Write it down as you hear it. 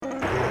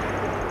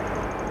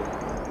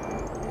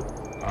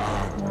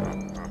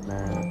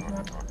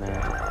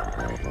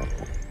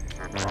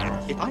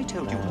If I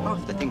told you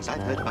half the things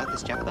I've heard about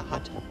this Jabba the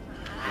Hutt,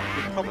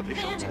 you'd probably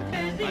shoot me.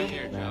 Right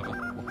here,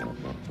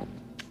 Jabba.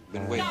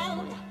 Been waiting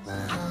for you.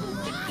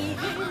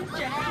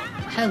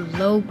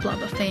 Hello,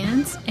 Blubba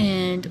fans,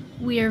 and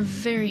we are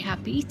very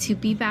happy to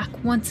be back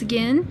once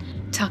again,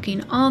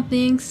 talking all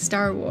things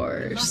Star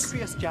Wars.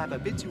 Illustrious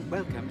Jabba bids you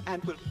welcome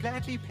and will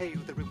gladly pay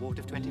you the reward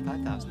of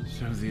 25,000.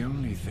 So the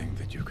only thing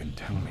that you can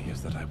tell me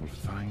is that I will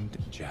find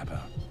Jabba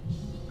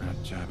at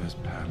Jabba's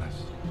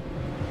palace.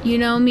 You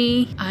know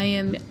me, I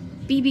am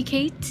BB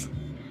Kate,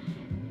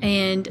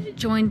 and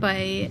joined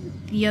by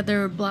the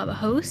other Blubba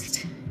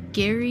host,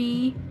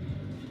 Gary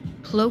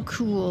Plo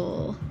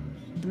Kool,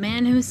 the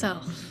man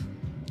himself.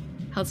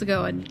 How's it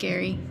going,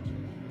 Gary?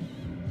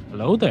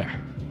 Hello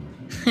there.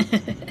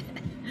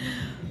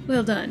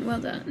 Well done,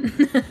 well done.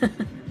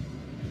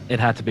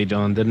 It had to be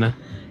done, didn't it?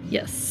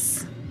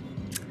 Yes.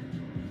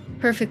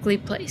 Perfectly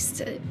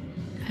placed,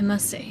 I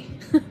must say.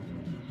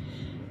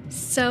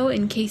 So,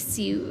 in case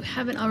you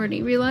haven't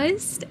already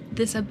realized,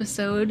 this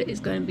episode is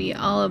going to be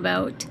all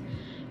about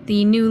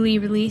the newly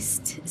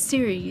released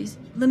series,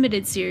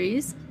 limited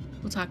series.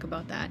 We'll talk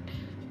about that.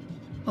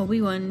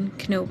 Obi-Wan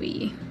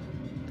Kenobi.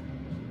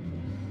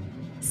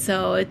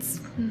 So it's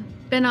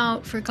been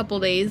out for a couple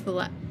days,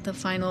 the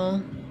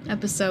final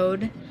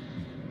episode.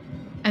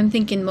 I'm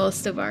thinking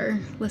most of our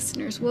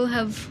listeners will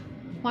have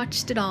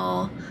watched it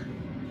all.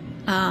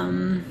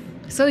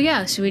 So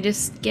yeah, should we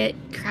just get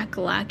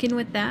crack-a-lackin'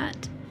 with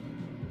that?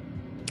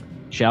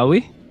 Shall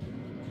we?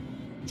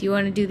 Do you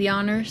want to do the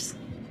honors?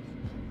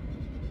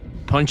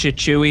 Punch it,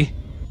 Chewie.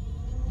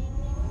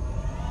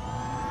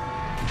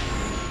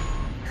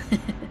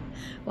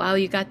 Wow,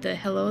 you got the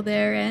hello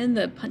there and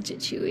the punch it,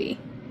 Chewie.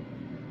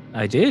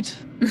 I did.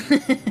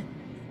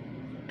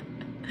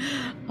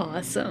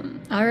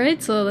 Awesome. All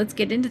right, so let's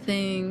get into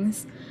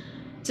things.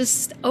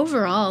 Just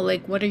overall,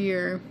 like, what are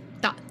your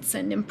thoughts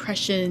and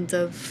impressions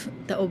of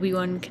the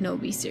Obi-Wan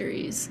Kenobi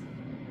series?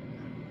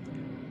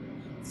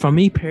 For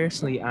me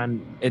personally,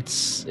 and it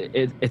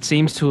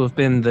seems to have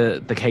been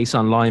the case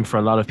online for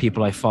a lot of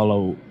people I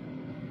follow,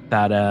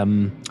 that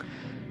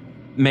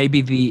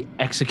maybe the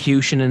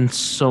execution in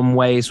some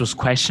ways was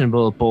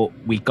questionable, but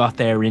we got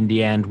there in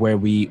the end where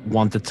we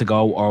wanted to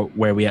go, or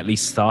where we at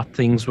least thought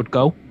things would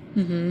go.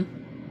 Mm-hmm.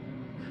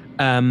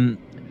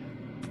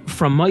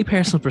 From my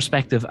personal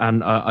perspective,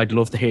 and I'd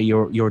love to hear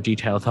your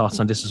detailed thoughts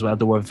on this as well,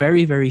 there were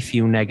very, very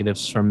few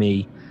negatives for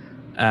me.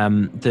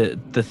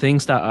 The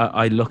things that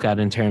I look at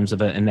in terms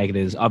of a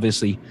negative is,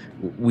 obviously,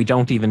 we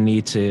don't even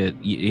need to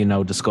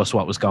discuss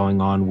what was going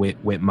on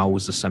with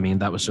Moses. I mean,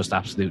 that was just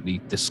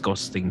absolutely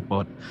disgusting.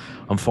 But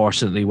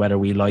unfortunately, whether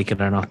we like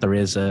it or not, there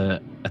is a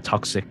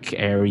toxic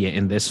area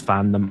in this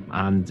fandom,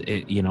 and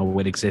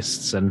it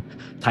exists. And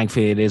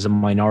thankfully, it is a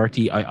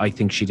minority. I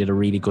think she did a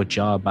really good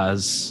job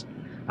as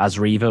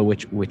Reva,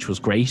 which was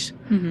great.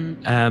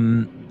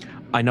 Mm-hmm.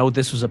 I know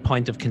this was a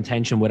point of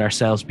contention with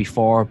ourselves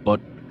before, but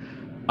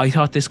I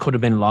thought this could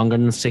have been longer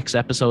than 6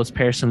 episodes,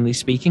 personally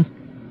speaking.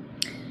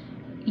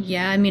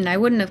 Yeah, I mean, I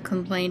wouldn't have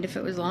complained if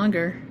it was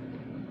longer.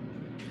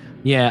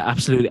 Yeah,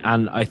 absolutely.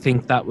 And I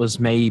think that was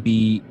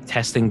maybe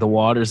testing the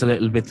waters a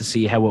little bit to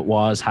see how it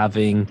was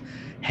having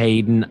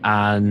Hayden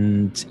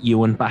and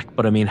Ewan back.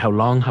 But I mean, how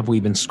long have we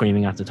been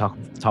screaming at the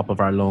top of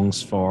our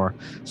lungs for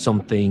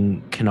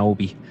something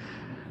Kenobi?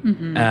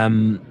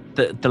 Mm-hmm.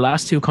 The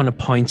last 2 kind of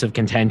points of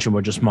contention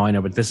were just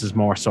minor, but this is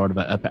more sort of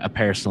a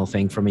personal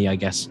thing for me, I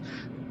guess.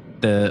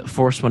 The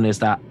first one is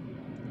that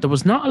there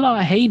was not a lot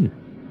of Hayden.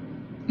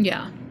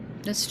 Yeah,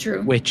 that's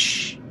true.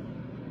 Which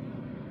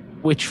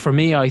for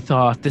me, I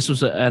thought this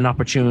was an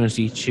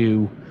opportunity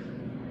to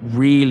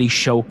really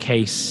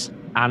showcase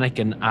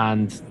Anakin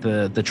and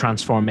the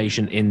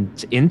transformation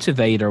into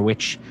Vader,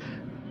 which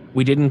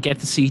we didn't get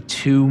to see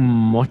too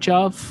much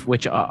of,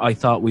 which I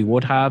thought we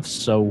would have.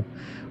 So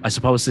I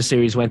suppose the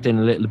series went in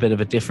a little bit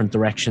of a different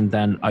direction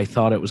than I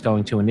thought it was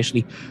going to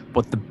initially.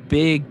 But the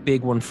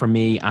big one for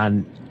me,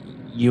 and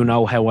you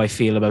know how I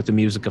feel about the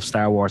music of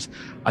Star Wars,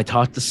 I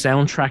thought the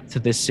soundtrack to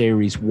this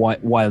series,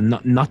 while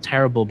not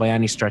terrible by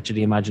any stretch of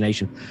the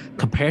imagination,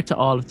 compared to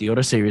all of the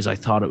other series, I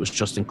thought it was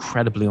just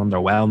incredibly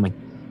underwhelming.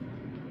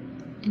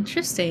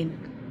 Interesting.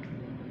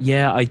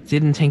 Yeah, I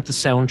didn't think the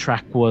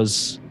soundtrack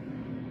was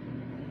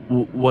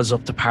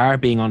up to par,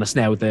 being honest.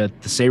 Now the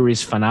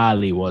series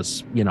finale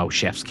was,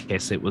 chef's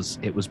kiss. It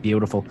was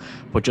beautiful,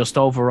 but just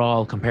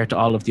overall, compared to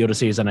all of the other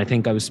series, and I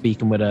think I was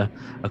speaking with a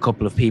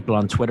couple of people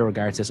on Twitter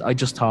regards this, I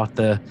just thought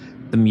the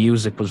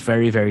music was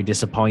very, very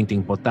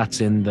disappointing. But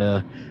that's in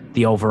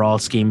the overall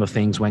scheme of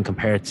things when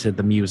compared to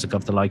the music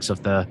of the likes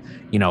of the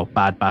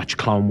Bad Batch,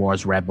 Clone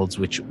Wars, Rebels,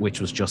 which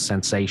was just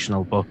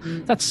sensational. But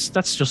that's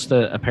just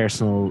a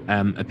personal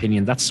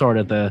opinion. That's sort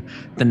of the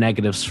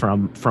negatives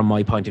from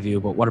my point of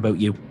view. But what about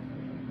you?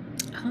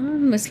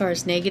 As far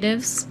as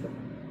negatives,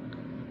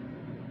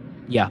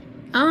 yeah,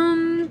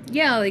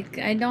 like,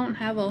 I don't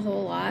have a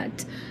whole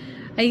lot.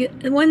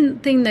 One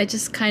thing that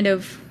just kind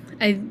of,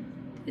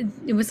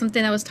 it was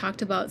something that was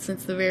talked about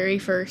since the very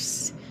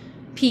first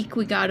peek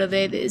we got of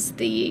it is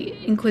the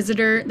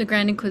Inquisitor, the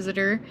Grand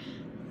Inquisitor,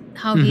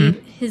 how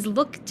his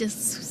look just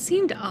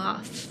seemed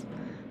off.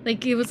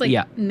 Like it was like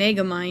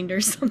Megamind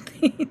or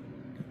something.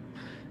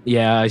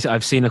 Yeah,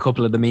 I've seen a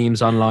couple of the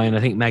memes online. I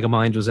think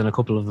Megamind was in a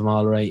couple of them,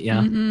 all right.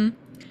 Yeah.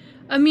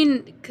 I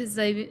mean, because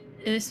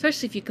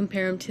especially if you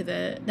compare him to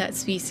that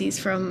species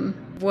from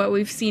what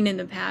we've seen in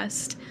the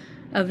past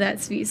of that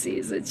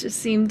species, it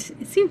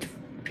seemed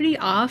pretty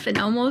off and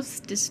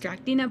almost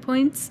distracting at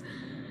points.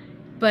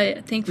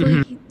 But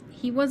thankfully,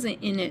 he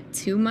wasn't in it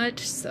too much.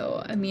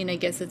 So I mean, I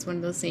guess it's one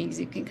of those things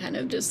you can kind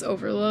of just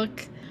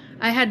overlook.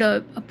 I had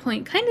a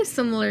point kind of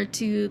similar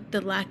to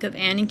the lack of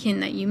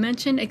Anakin that you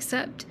mentioned,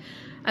 except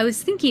I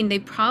was thinking they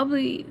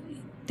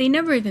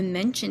never even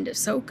mentioned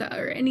Ahsoka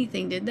or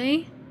anything, did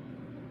they?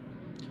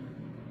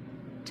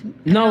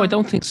 No, I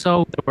don't think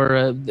so. There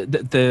were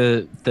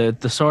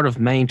the sort of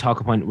main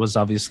talking point was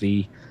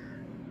obviously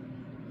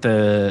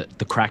the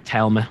cracked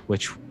helmet,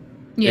 which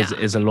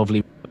is a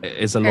lovely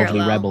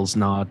Rebels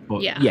nod.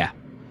 But yeah.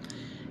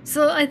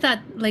 So I thought,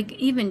 like,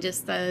 even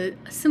just a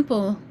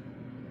simple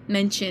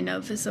mention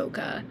of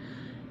Ahsoka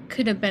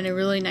could have been a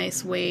really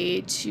nice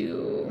way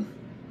to,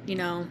 you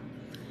know,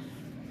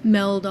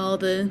 meld all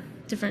the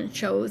different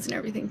shows and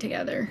everything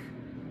together.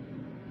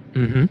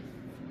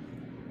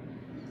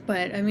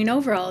 But I mean,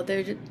 overall,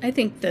 I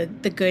think the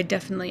good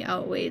definitely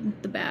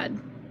outweighed the bad.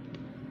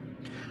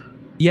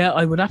 Yeah,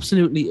 I would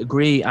absolutely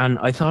agree, and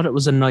I thought it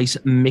was a nice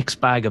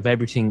mixed bag of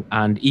everything.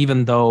 And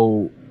even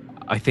though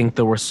I think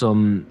there were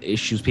some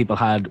issues people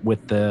had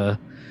with the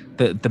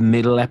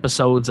middle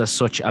episodes as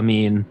such, I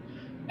mean,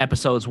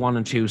 episodes 1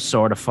 and 2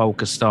 sort of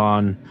focused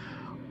on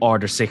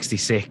Order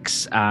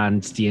 66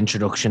 and the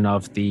introduction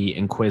of the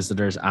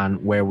Inquisitors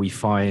and where we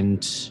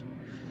find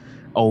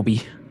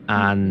Obi,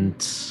 and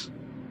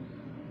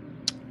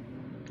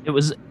it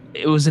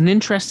was an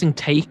interesting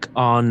take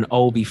on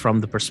Obi from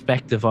the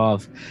perspective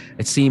of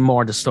it seemed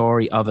more the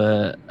story of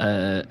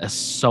a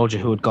soldier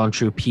who had gone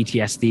through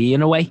PTSD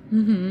in a way.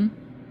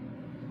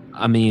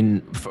 I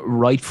mean,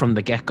 right from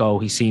the get-go,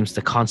 he seems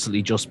to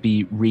constantly just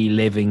be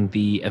reliving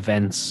the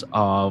events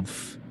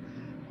of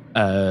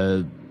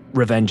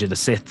Revenge of the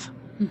Sith.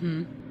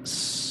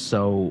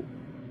 So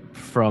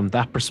from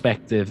that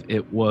perspective,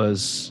 it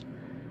wasn't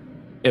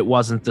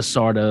the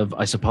sort of,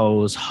 I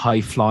suppose,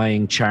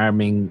 high-flying,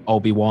 charming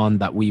Obi-Wan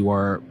that we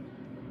were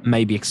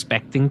maybe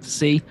expecting to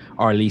see,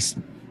 or at least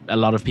a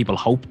lot of people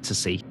hoped to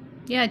see.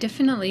 Yeah,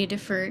 definitely a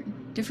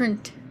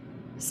different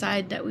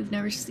side that we've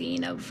never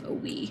seen of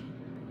Obi.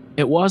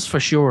 It was, for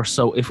sure.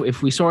 So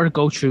if we sort of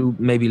go through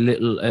maybe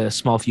little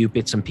small few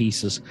bits and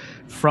pieces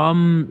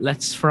from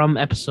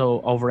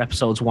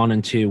episodes 1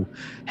 and 2,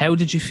 how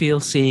did you feel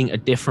seeing a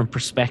different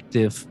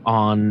perspective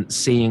on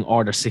seeing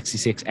Order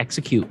 66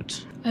 executed?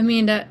 I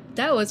mean, that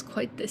was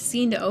quite the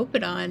scene to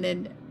open on,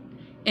 and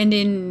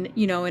in,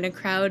 you know, in a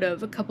crowd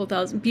of a couple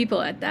thousand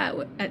people at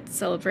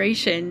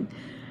Celebration,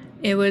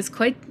 it was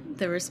quite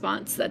the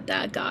response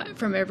that got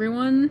from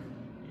everyone.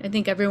 I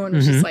think everyone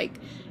was just like,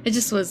 it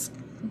just was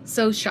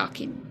so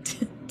shocking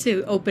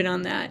to open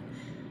on that.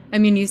 I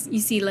mean, you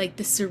see like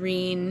the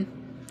serene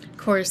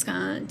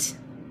Coruscant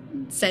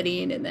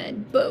setting, and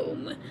then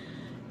boom.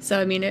 So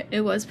I mean,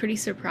 it was pretty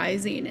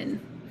surprising, and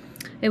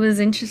it was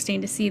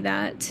interesting to see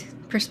that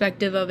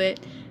perspective of it.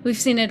 We've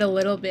seen it a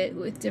little bit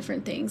with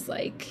different things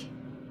like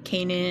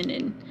Kanan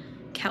and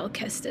Cal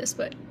Kestis,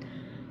 but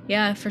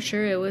yeah, for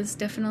sure, it was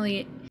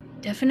definitely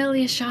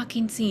a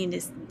shocking scene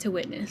to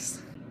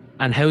witness.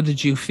 And how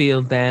did you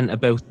feel then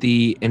about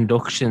the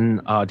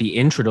introduction,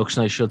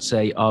 I should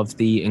say, of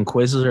the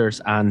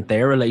Inquisitors and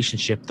their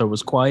relationship? It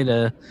was quite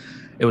a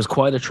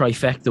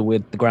trifecta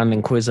with the Grand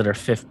Inquisitor,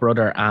 fifth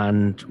brother,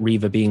 and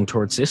Reva being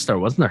third sister,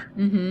 wasn't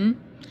there?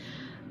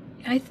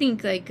 I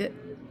think, like,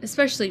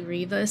 especially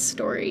Reva's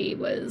story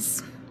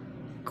was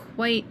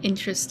quite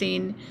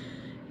interesting.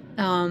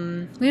 We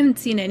haven't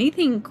seen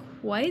anything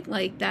quite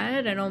like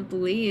that, I don't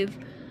believe.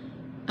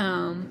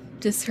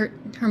 Just her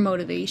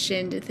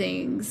motivation to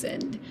things,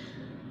 and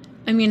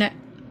I mean,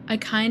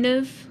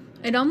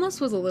 it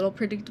almost was a little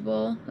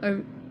predictable,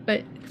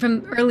 but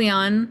from early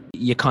on,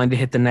 you kind of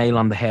hit the nail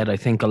on the head. I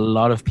think a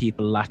lot of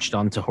people latched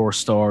onto her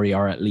story,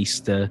 or at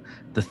least the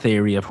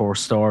theory of her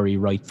story,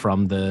 right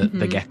from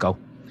the get-go.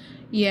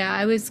 Yeah,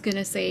 I was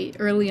gonna say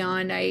early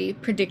on, I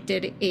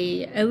predicted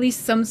at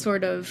least some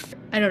sort of,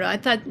 I don't know, I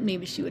thought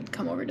maybe she would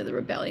come over to the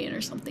rebellion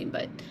or something,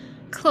 but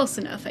close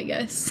enough, I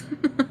guess.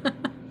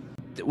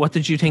 What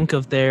did you think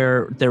of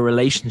their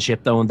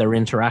relationship, though, and their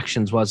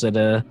interactions? Was it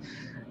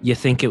you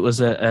think it was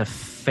a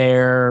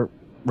fair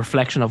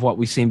reflection of what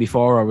we've seen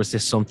before, or was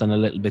this something a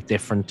little bit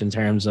different in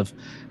terms of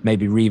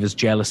maybe Reva's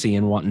jealousy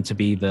and wanting to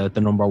be the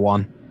number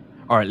one,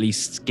 or at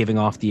least giving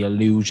off the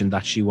illusion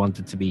that she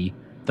wanted to be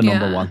the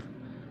number one?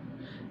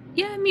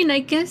 Yeah, I mean,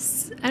 I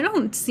guess I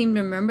don't seem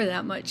to remember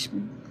that much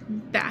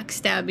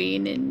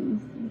backstabbing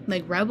in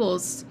like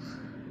Rebels,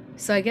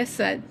 so I guess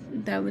that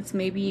was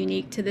maybe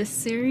unique to this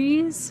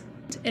series.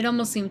 It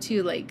almost seemed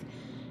too like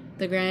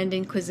the Grand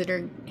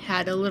Inquisitor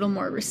had a little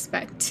more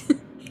respect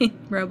in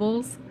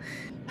Rebels.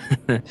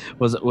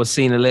 was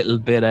seen a little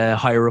bit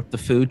higher up the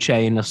food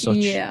chain as such.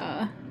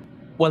 Yeah.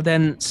 Well,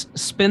 then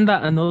spin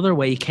that another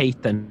way,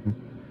 Kate. Then,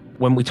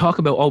 when we talk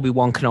about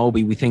Obi-Wan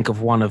Kenobi, we think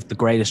of one of the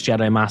greatest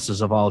Jedi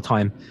Masters of all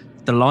time.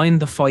 The line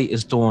 "the fight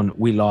is done,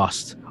 we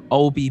lost."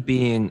 Obi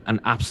being an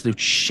absolute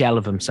shell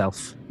of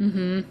himself.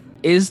 Mm-hmm.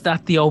 Is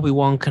that the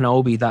Obi-Wan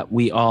Kenobi that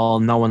we all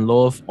know and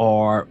love,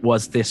 or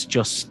was this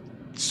just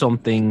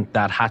something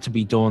that had to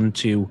be done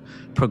to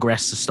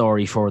progress the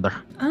story further?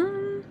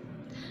 I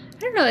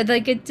don't know.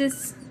 Like it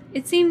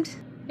seemed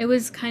it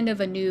was kind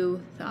of a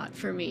new thought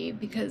for me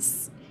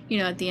because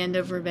at the end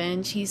of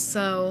Revenge, he's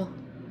so,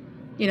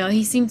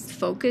 he seems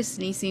focused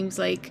and he seems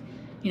like,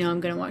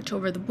 I'm gonna watch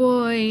over the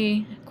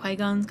boy.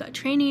 Qui-Gon's got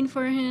training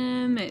for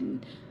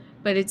him,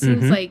 but it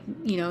seems like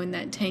in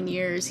that 10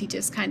 years he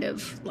just kind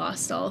of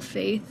lost all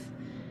faith.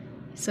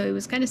 So it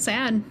was kind of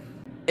sad.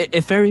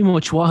 It very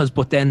much was,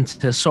 but then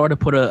to sort of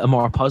put a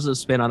more positive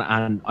spin on it,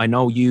 and I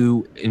know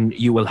you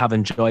will have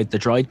enjoyed the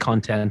droid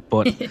content,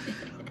 but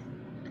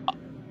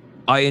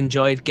I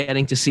enjoyed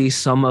getting to see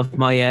some of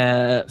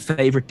my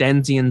favorite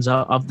Denzians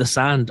of the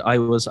Sand. I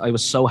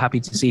was so happy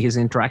to see his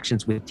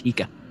interactions with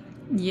Tika.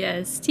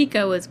 Yes,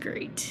 Tika was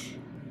great.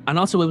 And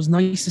also it was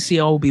nice to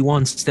see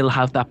Obi-Wan still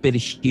have that bit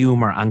of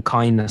humor and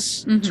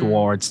kindness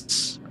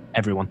towards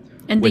everyone.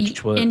 And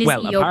which was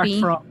apart EOB.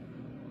 from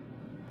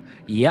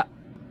yeah.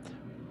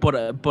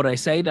 But I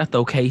say that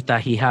though, Kate,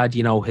 that he had,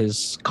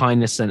 his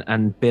kindness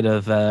and bit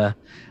of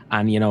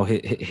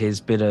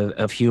his bit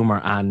of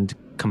humor and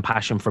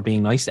compassion for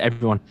being nice to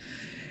everyone.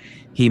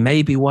 He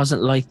maybe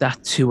wasn't like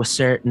that to a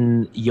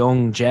certain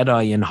young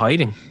Jedi in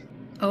hiding.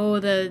 Oh,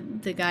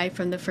 the guy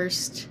from the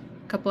first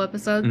couple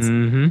episodes?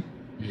 Mm-hmm.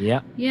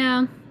 Yeah.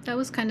 Yeah, that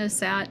was kind of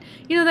sad.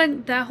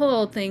 That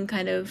whole thing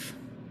kind of,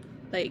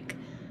 like,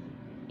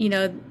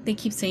 they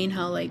keep saying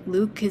how, like,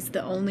 Luke is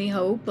the only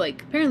hope.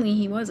 Like, apparently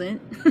he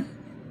wasn't.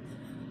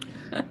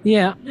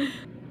 Yeah.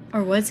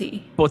 Or was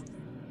he? But,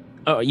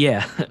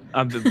 yeah,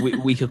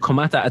 we could come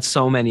at that at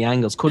so many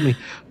angles, couldn't we?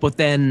 But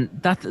then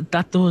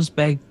that does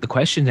beg the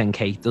question then,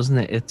 Kate, doesn't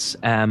it? It's,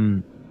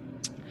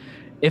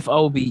 if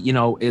Obi,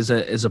 is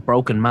a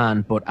broken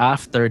man, but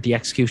after the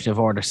execution of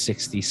Order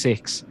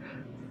 66,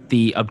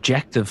 the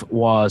objective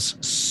was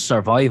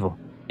survival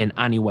in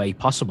any way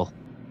possible.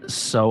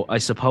 So I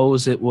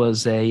suppose it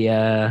was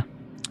a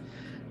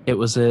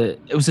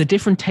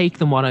different take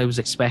than what I was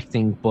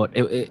expecting, but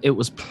it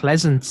was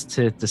pleasant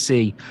to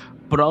see.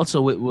 But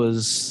also it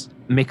was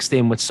mixed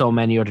in with so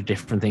many other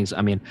different things.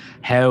 I mean,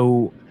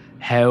 how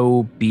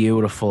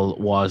beautiful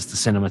was the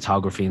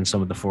cinematography in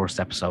some of the first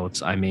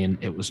episodes? I mean,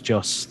 it was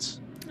just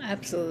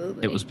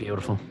absolutely. It was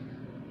beautiful.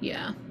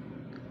 Yeah.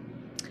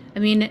 I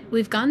mean,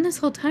 we've gone this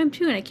whole time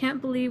too, and I can't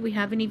believe we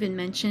haven't even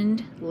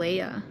mentioned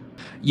Leia.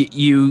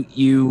 You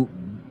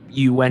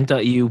went.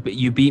 You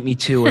beat me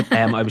to it.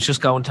 I was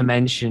just going to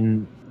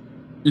mention,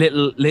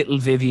 little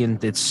Vivian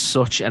did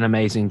such an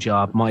amazing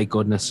job. My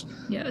goodness.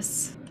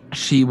 Yes.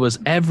 She was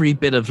every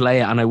bit of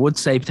Leia, and I would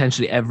say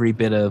potentially every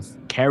bit of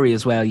Carrie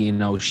as well.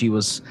 She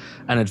was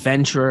an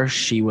adventurer.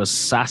 She was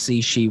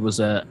sassy. She was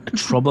a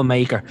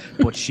troublemaker,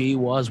 but she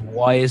was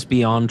wise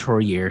beyond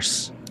her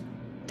years.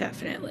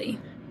 Definitely.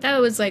 That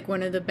was like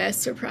one of the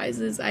best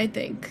surprises, I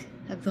think,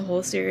 of the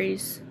whole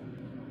series.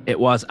 It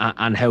was,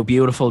 and how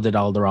beautiful did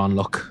Alderaan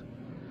look?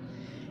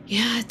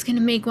 Yeah, it's going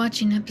to make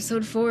watching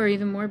episode 4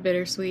 even more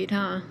bittersweet,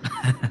 huh?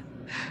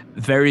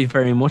 Very,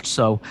 very much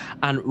so.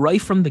 And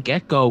right from the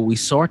get-go, we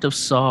sort of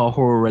saw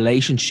her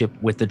relationship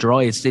with the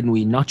droids, didn't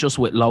we? Not just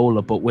with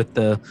Lola, but with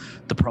the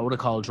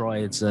protocol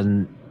droids,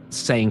 and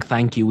saying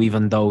thank you,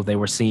 even though they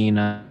were seen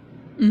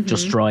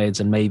just droids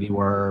and maybe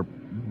were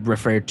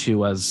referred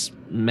to as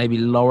maybe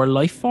lower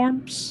life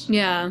forms.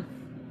 Yeah.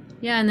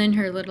 Yeah, and then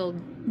her little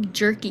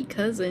jerky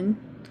cousin.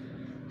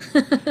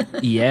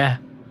 Yeah.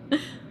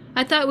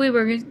 I thought we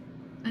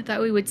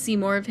would see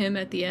more of him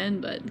at the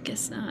end, but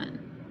guess not.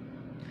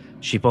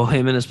 She put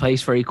him in his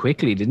place very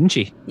quickly, didn't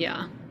she?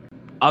 Yeah.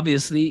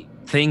 Obviously,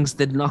 things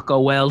did not go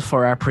well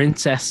for our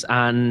princess,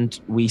 and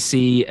we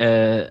see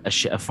a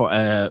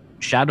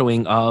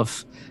shadowing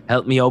of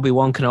 "Help me,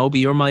 Obi-Wan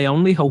Kenobi, you're my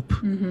only hope."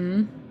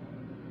 Mm-hmm.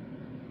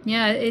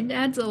 Yeah, it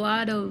adds a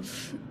lot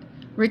of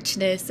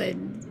richness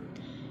and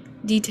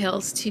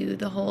details to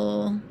the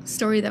whole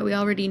story that we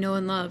already know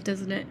and love,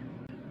 doesn't it?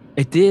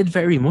 It did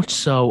very much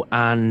so,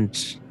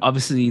 and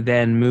obviously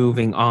then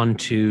moving on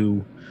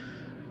to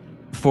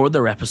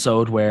further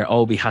episode where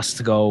Obi has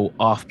to go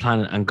off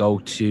planet and go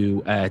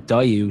to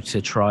Daiyu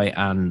to try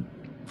and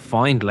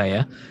find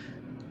Leia.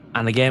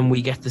 And again,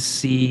 we get to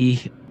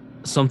see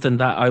something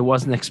that I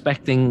wasn't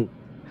expecting,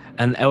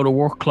 an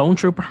out-of-work clone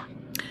trooper.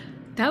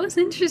 That was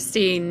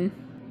interesting.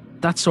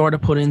 That sort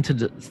of put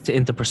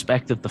into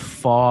perspective the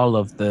fall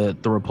of the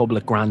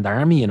Republic Grand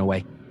Army in a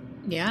way.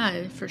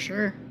 Yeah, for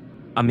sure.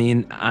 I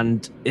mean,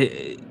 and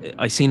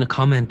I seen a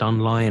comment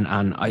online,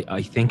 and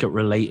I think it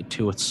related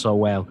to it so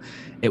well.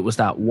 It was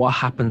that what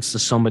happens to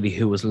somebody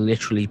who was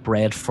literally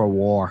bred for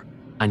war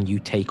and you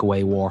take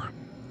away war?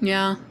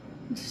 Yeah,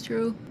 it's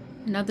true.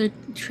 Another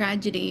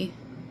tragedy.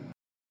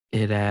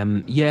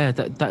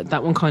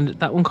 That one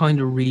kind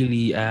of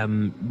really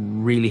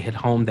really hit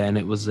home. Then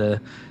it was an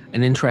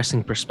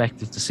interesting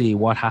perspective to see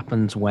what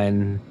happens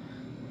when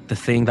the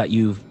thing that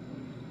you've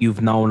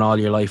known all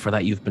your life or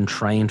that you've been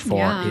trained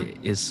for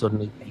is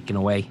suddenly taken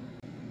away.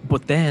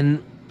 But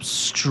then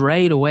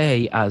straight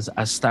away, as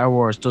Star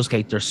Wars does,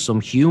 Kate, there's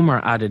some humor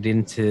added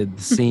into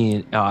the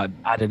scene,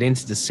 added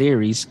into the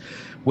series,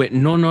 with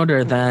none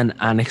other than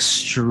an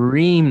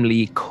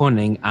extremely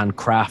cunning and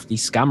crafty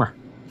scammer.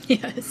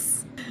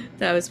 Yes,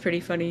 that was pretty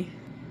funny.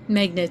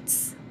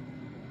 Magnets.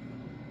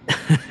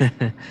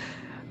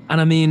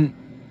 And I mean,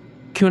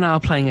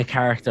 Kunal playing a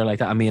character like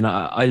that. I mean,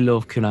 I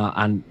love Kunal,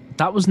 and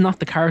that was not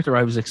the character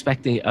I was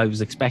expecting. I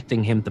was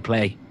expecting him to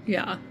play.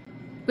 Yeah.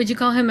 Would you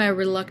call him a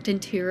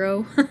reluctant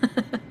hero?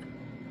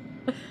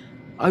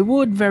 I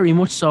would, very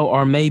much so,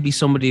 or maybe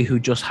somebody who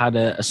just had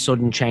a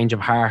sudden change of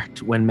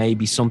heart when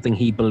maybe something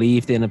he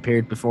believed in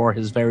appeared before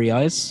his very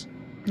eyes.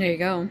 There you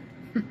go.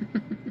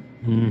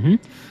 Mm-hmm.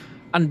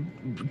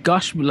 And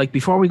gosh, like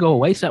before we go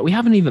away, Seth, we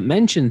haven't even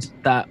mentioned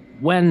that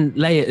when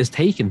Leia is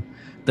taken,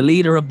 the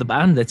leader of the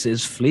bandits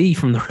is Flea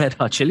from the Red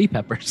Hot Chili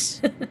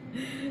Peppers.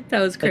 That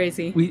was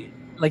crazy.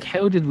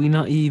 How did we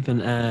not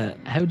even I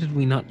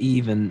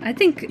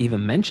think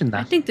even mention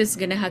that? I think this is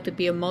gonna have to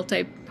be a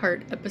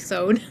multi-part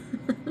episode.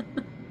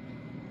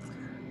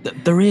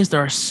 There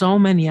are so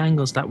many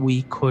angles that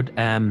we could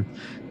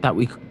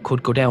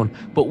go down,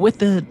 but with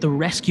the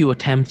rescue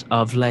attempt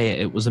of Leia,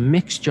 it was a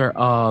mixture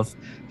of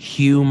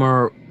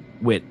humor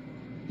with,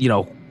 you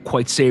know,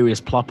 quite serious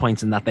plot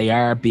points in that they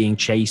are being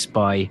chased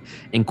by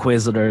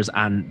Inquisitors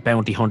and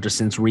bounty hunters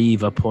since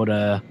Reva put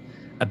a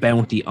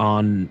bounty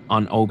on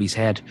Obi's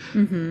head.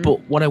 Mm-hmm. But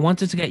what I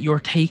wanted to get your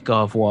take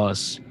of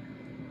was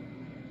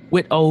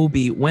with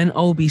Obi, when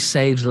Obi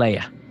saves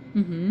Leia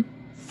Mm-hmm.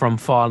 from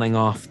falling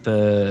off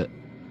the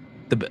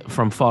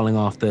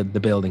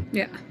building.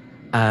 Yeah.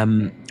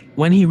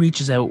 When he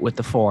reaches out with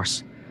the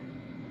Force,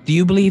 do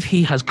you believe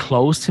he has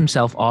closed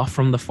himself off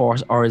from the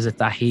Force, or is it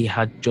that he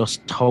had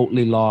just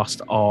totally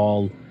lost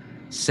all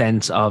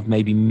sense of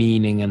maybe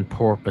meaning and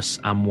purpose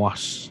and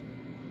what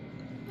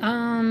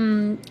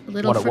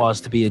it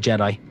was to be a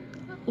Jedi?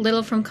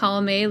 Little from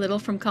column A, little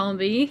from column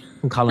B.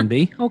 From column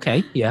B?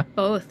 Okay, yeah.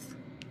 Both.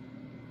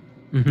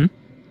 Mm-hmm.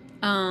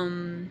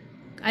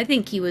 I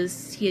think he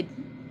had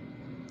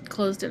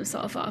closed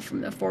himself off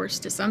from the Force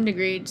to some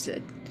degree,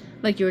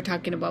 like you were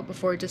talking about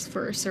before, just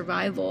for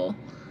survival,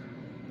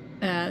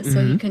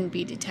 so he couldn't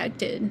be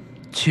detected.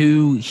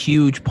 Two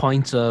huge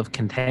points of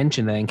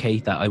contention then,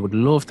 Kate, that I would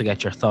love to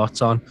get your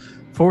thoughts on.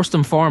 First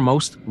and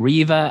foremost,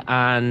 Reva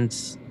and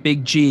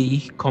Big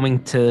G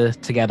coming to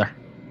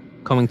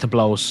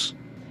blows.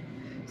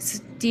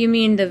 So, do you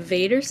mean the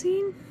Vader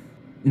scene?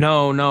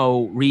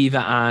 No, Reva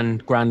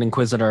and Grand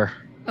Inquisitor.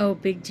 Oh,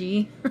 Big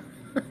G.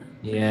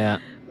 Yeah.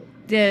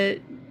 The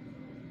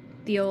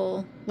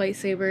old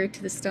lightsaber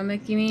to the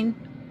stomach, you mean?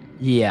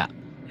 Yeah.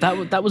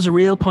 That was a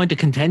real point of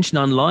contention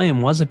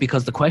online, wasn't it?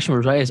 Because the question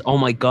was raised, oh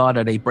my God,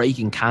 are they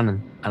breaking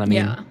canon? And I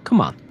mean, come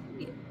on.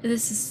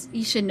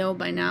 You should know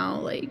by now,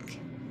 like,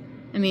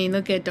 I mean,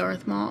 look at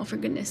Darth Maul, for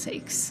goodness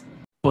sakes.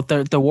 But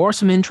there were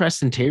some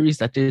interesting theories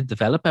that did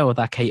develop out of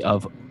that, Kate,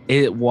 of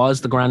it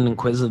was the Grand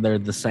Inquisitor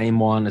the same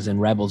one as in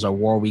Rebels, or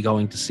were we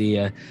going to see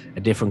a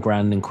different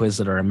Grand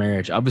Inquisitor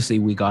emerge? Obviously,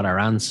 we got our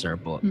answer,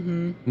 but,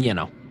 you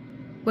know.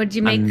 What did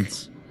you make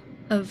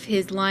of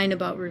his line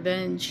about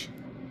revenge?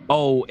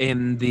 Oh,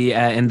 in the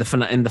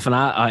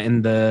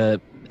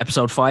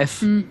episode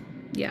 5?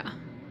 Yeah.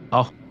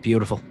 Oh,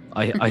 beautiful.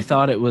 I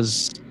thought it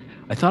was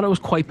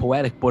quite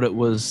poetic, but it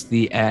was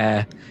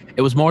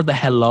more the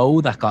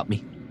hello that got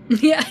me.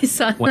 Yeah, I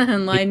saw that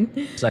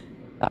online.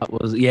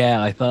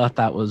 I thought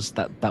that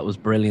was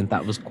brilliant.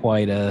 That was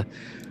quite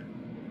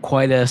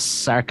a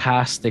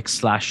sarcastic /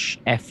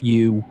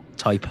 FU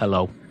type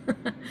hello.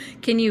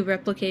 Can you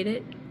replicate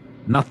it?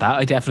 Not that,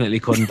 I definitely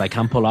couldn't. I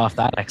can't pull off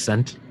that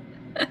accent.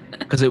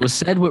 Because it was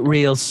said with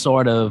real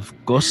sort of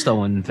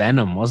gusto and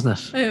venom, wasn't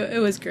it? It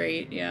was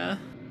great, yeah.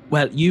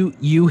 Well,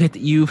 you've hit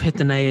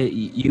the nail.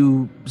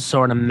 You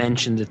sort of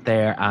mentioned it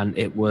there, and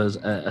it was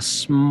a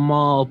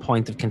small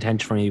point of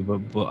contention for me, but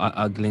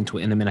I'll get into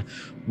it in a minute.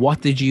 What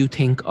did you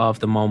think of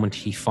the moment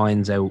he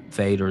finds out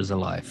Vader is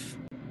alive?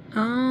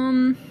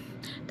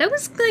 That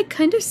was like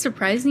kind of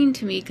surprising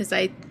to me, because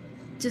I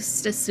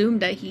just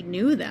assumed that he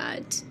knew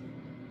that.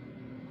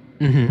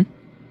 Mm-hmm.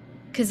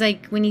 Because,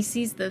 like, when he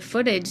sees the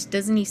footage,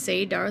 doesn't he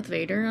say Darth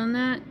Vader on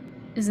that?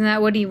 Isn't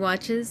that what he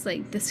watches?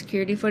 Like, the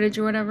security footage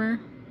or whatever?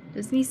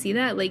 Doesn't he see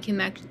that? Like,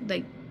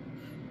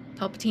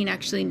 Palpatine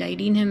actually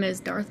knighting him as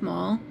Darth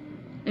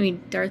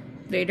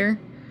Vader?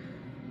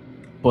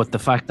 But the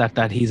fact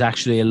that he's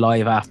actually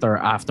alive after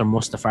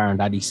Mustafar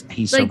and that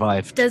he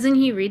survived. Doesn't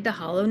he read the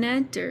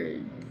HoloNet, or...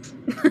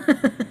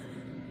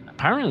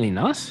 Apparently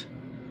not.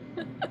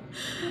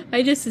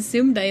 I just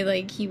assumed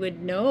that, he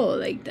would know,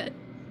 that...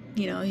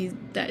 You know,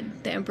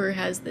 that the Emperor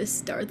has this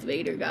Darth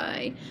Vader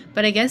guy.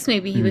 But I guess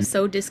maybe he was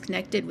so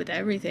disconnected with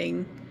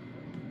everything.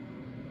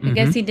 I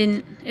guess he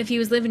didn't... If he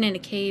was living in a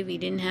cave, he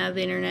didn't have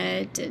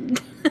internet, and...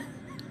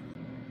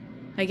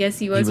 I guess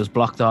he He was. was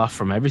blocked off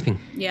from everything.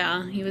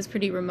 Yeah, he was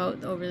pretty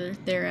remote over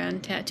there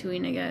on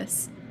Tatooine, I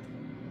guess.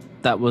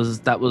 That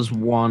was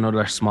one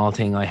other small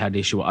thing I had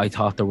issue with. I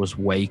thought there was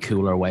way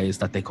cooler ways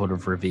that they could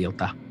have revealed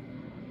that.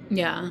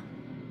 Yeah.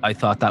 I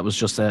thought that was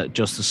just a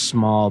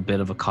small bit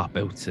of a cop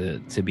out.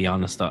 To be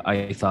honest,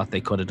 I thought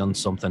they could have done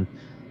something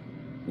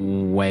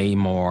way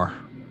more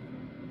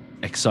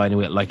exciting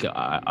with it. Like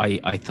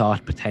I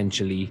thought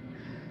potentially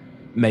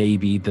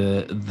maybe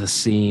the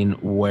scene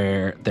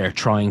where they're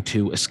trying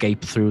to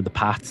escape through the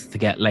path to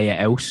get Leia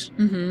out,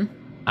 Mm-hmm.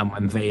 and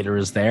when Vader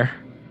is there,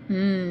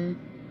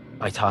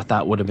 I thought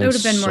that would have It been would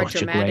have been more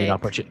such a great dramatic.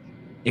 opportunity.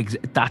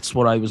 That's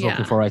what I was looking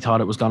Yeah. for. I thought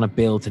it was going to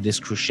build to this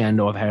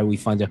crescendo of how we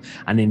find out,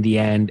 and in the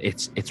end,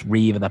 it's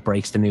Reva that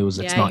breaks the news.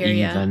 It's Yeah, I not hear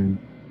ya. even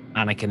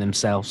Anakin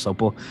himself. So,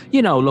 but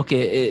you know, look,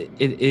 it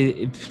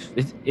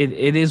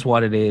is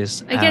what it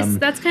is. I guess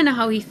that's kind of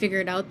how he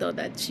figured out, though,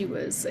 that she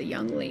was a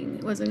youngling,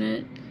 wasn't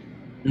it?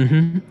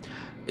 Mm-hmm.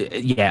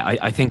 Yeah,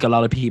 I think a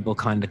lot of people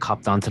kind of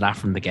copped onto that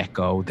from the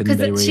get-go. Didn't Because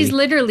they really? she's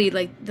literally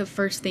like the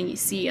first thing you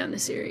see on the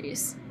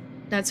series.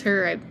 That's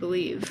her, I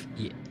believe.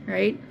 Yeah.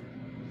 Right?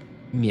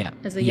 Yeah.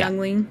 As a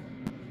youngling.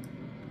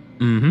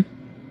 Mm-hmm.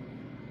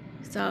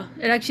 So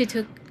it actually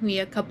took me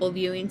a couple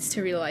viewings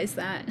to realize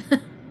that.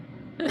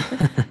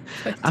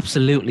 But-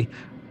 Absolutely.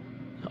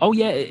 Oh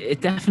yeah,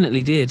 it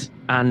definitely did.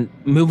 And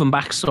moving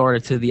back sort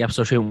of to the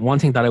episode 2, one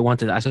thing that I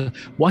wanted to ask,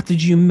 what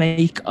did you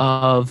make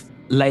of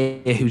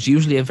Leia, who's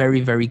usually a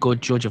very, very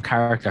good judge of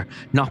character,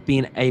 not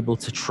being able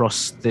to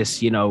trust this,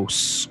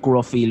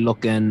 scruffy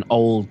looking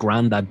old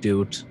granddad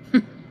dude?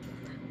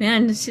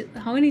 Man,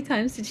 how many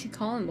times did she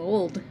call him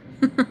old?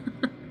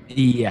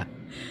 Yeah.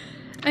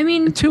 I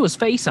mean, To his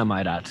face, I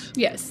might add.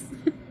 yes.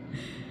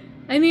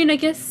 I mean, I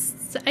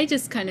guess I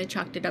just kind of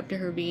chalked it up to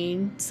her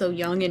being so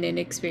young and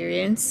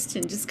inexperienced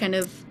and just kind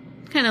of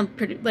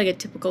pretty, like a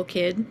typical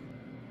kid.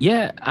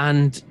 Yeah,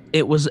 and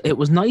it was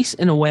nice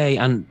in a way,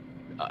 and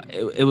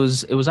it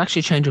was actually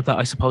a change up that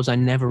I suppose I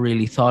never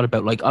really thought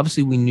about. Like,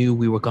 obviously we knew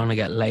we were gonna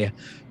get Leia,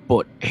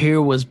 but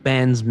here was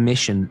Ben's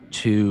mission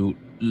to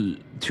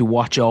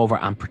watch over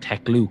and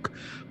protect Luke,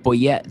 but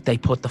yet they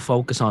put the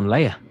focus on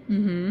Leia.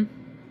 Mm-hmm.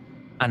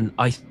 And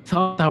I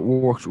thought that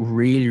worked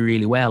really,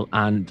 really well.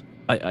 And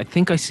I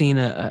think I seen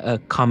a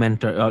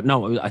comment, or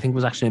no, I think it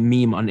was actually a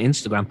meme on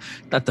Instagram,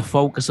 that the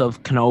focus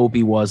of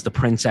Kenobi was the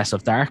Princess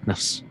of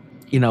Darkness,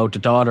 the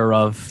daughter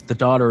of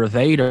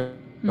Vader,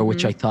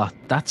 which I thought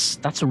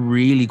that's a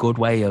really good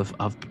way of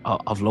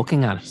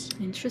looking at it.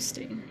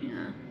 Interesting,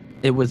 yeah.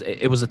 It was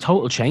a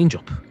total change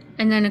up.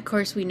 And then, of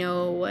course, we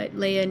know what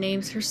Leia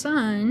names her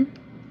son.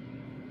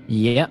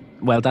 Yeah,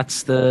 well, that's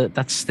still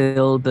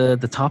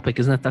the topic,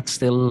 isn't it? That's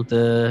still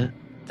the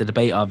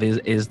debate of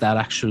is that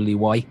actually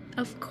why?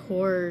 Of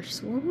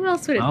course. Well, who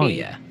else would it be? Oh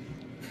yeah,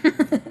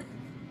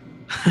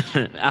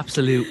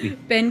 absolutely.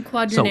 Ben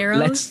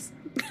Quadraneros.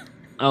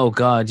 Oh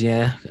God,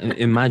 yeah.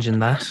 Imagine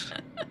that.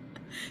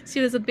 She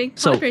was a big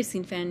So- pod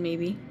racing fan,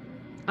 maybe.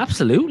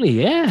 Absolutely,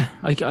 yeah.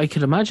 I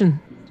could imagine.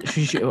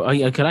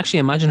 I could actually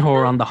imagine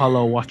her on the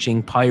Hollow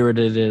watching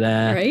pirated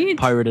Right?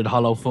 pirated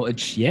Hollow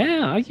footage.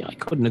 Yeah, I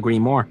couldn't agree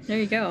more. There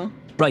you go.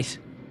 Right,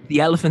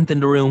 the elephant in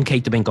the room,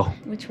 Kate DeBinko.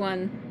 Which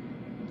one?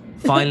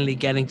 Finally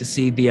getting to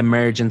see the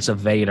emergence of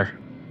Vader.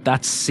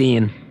 That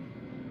scene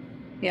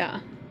Yeah.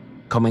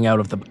 coming out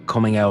of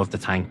the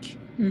tank.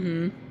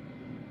 Mm-hmm.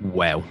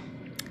 Wow.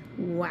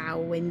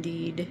 Wow,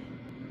 indeed.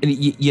 And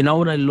you know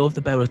what I loved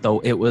about it though?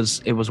 It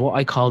was what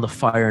I call the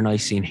fire and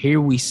ice scene. Here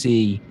we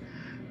see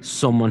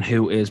someone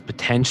who is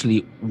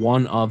potentially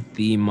one of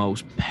the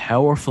most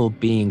powerful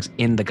beings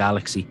in the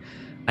galaxy,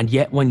 and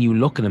yet when you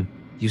look at him,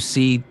 you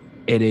see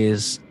it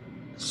is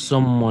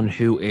someone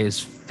who is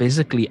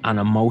physically and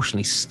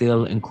emotionally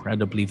still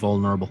incredibly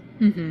vulnerable.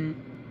 Mm-hmm.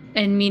 And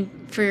I mean,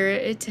 for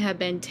it to have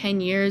been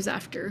 10 years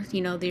after,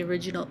 the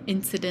original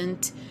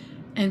incident,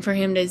 and for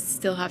him to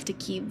still have to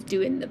keep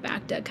doing the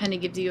back, that kind of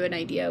gives you an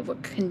idea of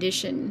what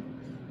condition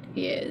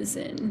he is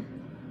in.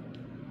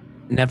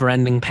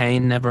 Never-ending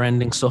pain,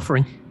 never-ending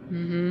suffering,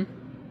 Mm-hmm.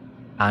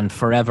 and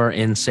forever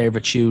in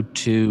servitude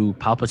to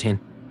Palpatine.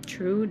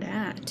 True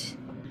that.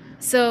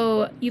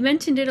 So you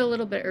mentioned it a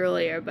little bit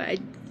earlier, but I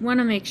want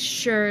to make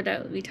sure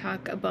that we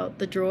talk about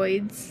the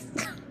droids.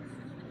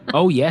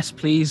 Oh yes,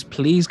 please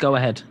go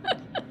ahead.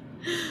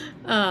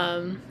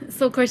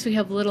 So of course we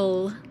have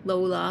little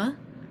Lola.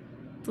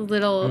 The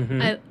little,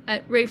 Mhm.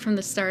 I right from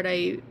the start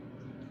I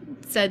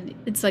said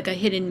it's like a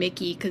hidden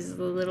Mickey because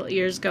the little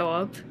ears go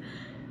up.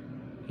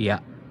 Yeah.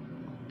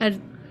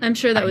 I'm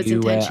sure that was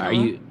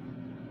intentional.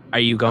 Are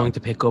you going to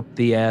pick up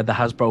the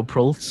Hasbro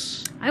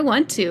Pulse? I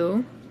want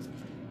to.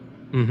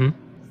 Mm-hmm.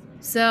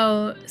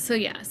 So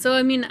yeah. So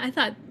I mean, I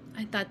thought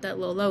that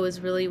Lola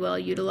was really well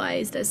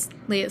utilized as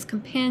Leia's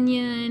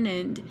companion,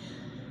 and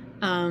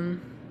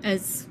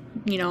as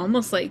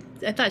almost like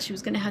I thought she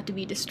was going to have to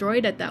be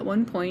destroyed at that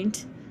one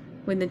point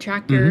when the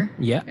tractor.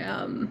 Mm-hmm.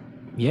 Yeah.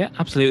 Yeah,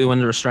 absolutely. When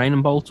the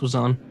restraining bolt was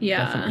on.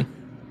 Yeah. Definitely.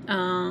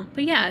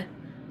 But yeah,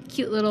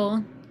 cute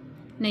little,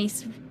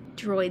 nice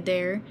droid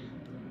there.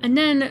 And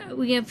then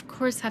we of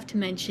course have to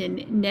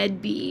mention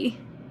Ned B.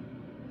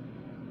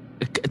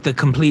 the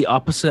complete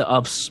opposite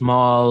of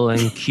small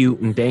and cute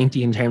and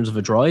dainty in terms of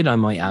a droid, I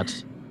might add.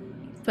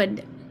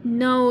 But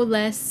no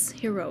less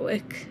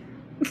heroic.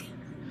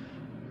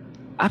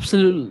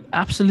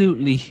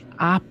 Absolutely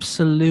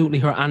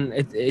her. And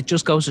it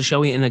just goes to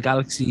show you in a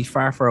galaxy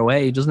far, far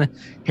away, doesn't it?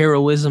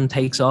 Heroism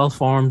takes all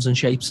forms and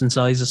shapes and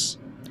sizes.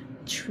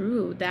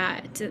 True,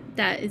 that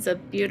is a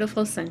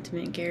beautiful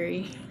sentiment,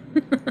 Gary.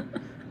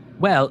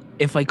 Well,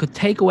 if I could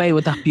take away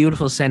with that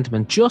beautiful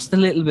sentiment just a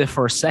little bit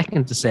for a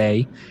second to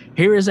say,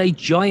 here is a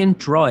giant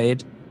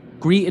droid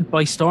greeted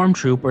by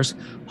stormtroopers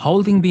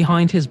holding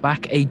behind his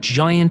back a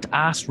giant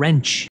ass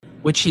wrench,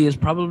 which he is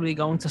probably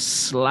going to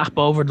slap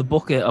over the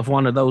bucket of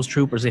one of those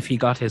troopers if he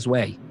got his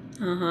way.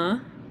 Uh-huh.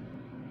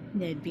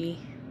 Nedby.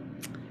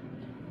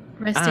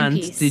 Rest and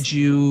in peace.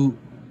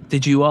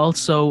 Did you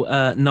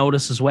also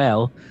notice as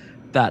well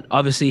that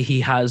obviously he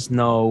has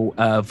no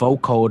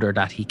vocoder,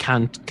 that he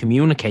can't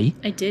communicate?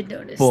 I did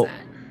notice but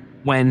that.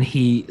 When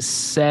he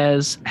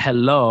says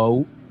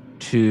hello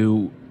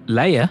to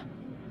Leia,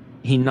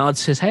 he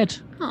nods his head.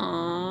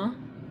 Aww.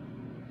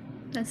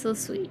 That's so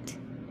sweet.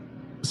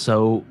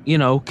 So,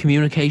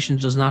 communication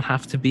does not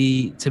have to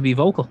be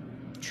vocal.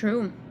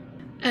 True.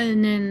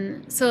 And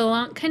then, so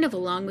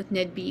along with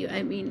Nedby,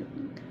 I mean,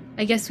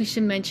 I guess we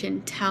should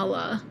mention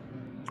Tala.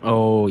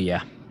 Oh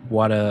yeah,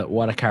 what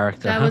a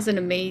character! That was an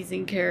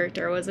amazing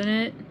character, wasn't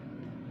it?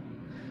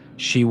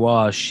 She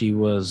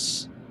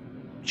was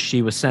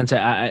sent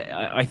to.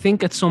 I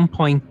think at some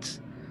point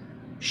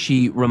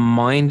she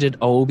reminded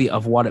Obi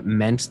of what it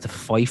meant to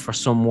fight for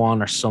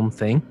someone or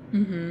something.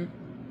 Mm-hmm.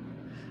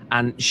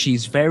 And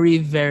she's very,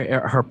 very.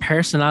 Her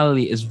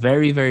personality is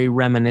very, very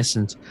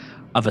reminiscent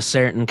of a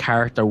certain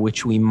character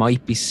which we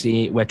might be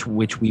seeing, which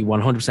we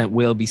 100%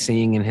 will be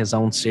seeing in his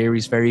own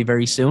series very,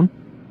 very soon.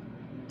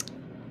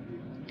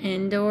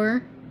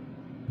 Andor?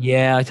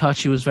 Yeah, I thought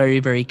she was very,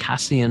 very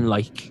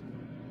Cassian-like.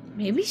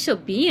 Maybe she'll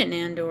be in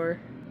Andor.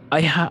 I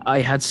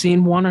had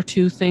seen one or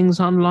two things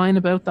online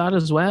about that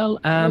as well.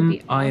 That would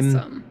be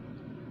awesome.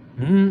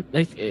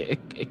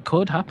 It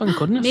could happen,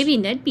 couldn't it? Maybe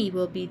Nedby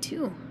will be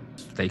too.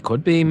 They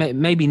could be.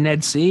 Maybe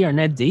Ned C or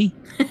Ned D.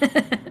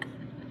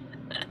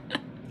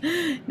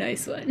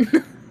 Nice one.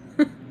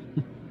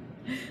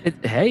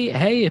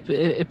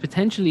 It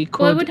potentially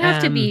could. Well, it would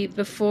have to be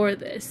before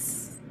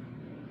this.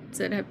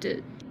 So it'd have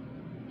to,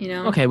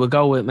 Okay, we'll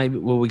go with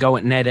will we go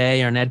with Ned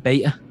A or Ned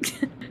Beta?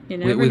 You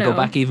never we'll know. go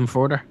back even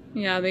further.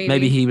 Yeah, maybe.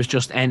 Maybe he was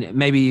just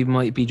maybe he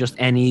might be just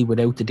NE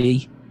without the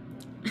D.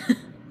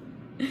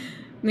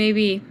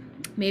 Maybe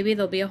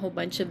there'll be a whole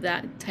bunch of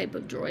that type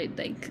of droid,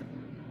 like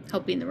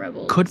helping the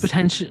rebels. Could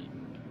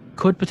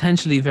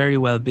potentially very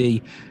well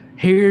be.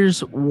 Here's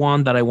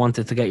one that I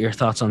wanted to get your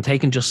thoughts on,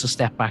 taking just a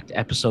step back to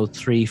episode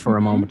 3 for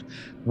a moment.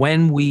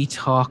 When we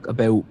talk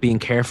about being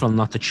careful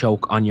not to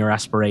choke on your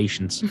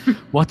aspirations,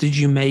 what did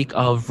you make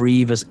of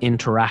Reva's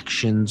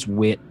interactions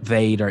with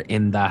Vader,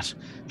 in that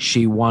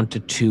she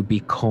wanted to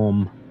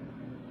become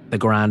the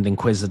Grand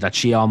Inquisitor, that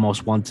she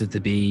almost wanted to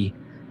be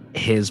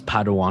his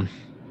Padawan?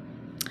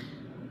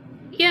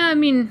 Yeah, I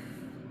mean,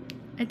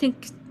 I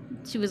think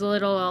she was a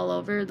little all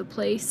over the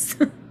place.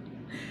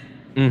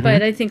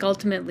 But I think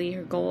ultimately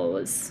her goal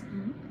was,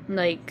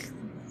 like,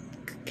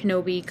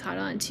 Kenobi caught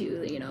on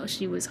to,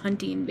 she was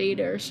hunting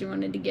Vader. She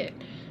wanted to get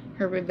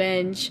her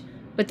revenge.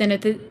 But then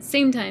at the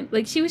same time,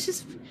 like, she was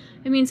just,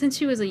 I mean, since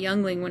she was a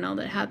youngling when all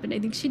that happened, I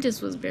think she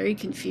just was very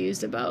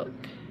confused about,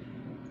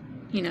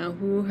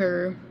 who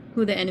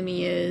the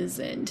enemy is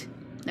and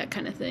that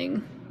kind of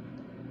thing.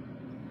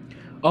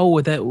 Oh,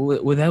 without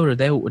a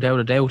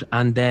doubt.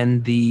 And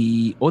then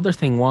the other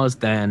thing was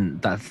then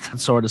that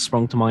sort of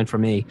sprung to mind for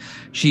me.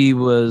 She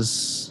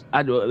was,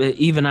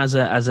 even as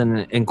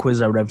an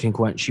Inquisitor, everything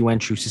she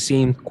went through, she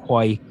seemed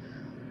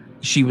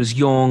she was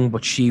young,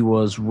 but she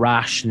was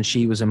rash and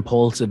she was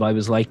impulsive. I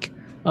was like,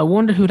 I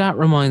wonder who that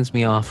reminds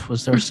me of.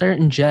 Was there a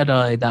certain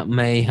Jedi that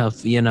may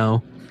have,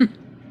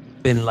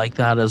 been like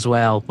that as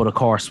well? But of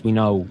course, we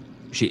know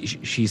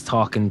she's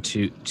talking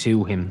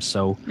to him.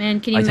 So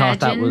man, can you imagine? I thought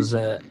that was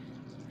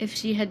if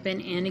she had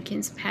been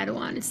Anakin's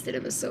Padawan instead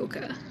of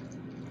Ahsoka.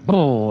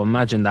 Oh,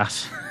 imagine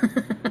that.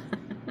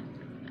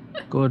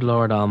 Good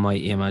Lord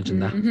Almighty, imagine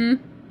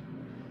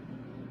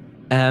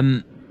that.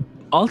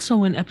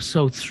 Also in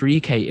episode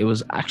 3, Kate, it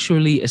was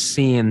actually a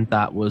scene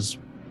that was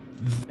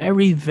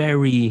very,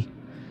 very...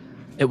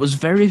 It was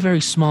very,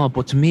 very small,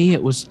 but to me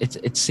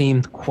it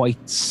seemed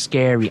quite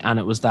scary, and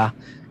it was the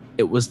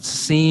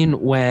scene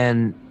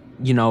when,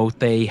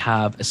 they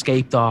have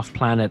escaped off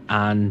planet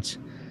and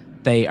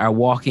they are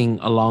walking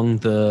along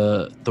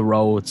the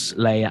roads,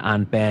 Leia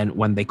and Ben,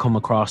 when they come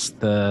across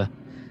the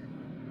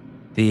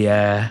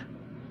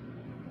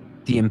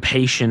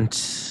impatient...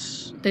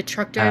 The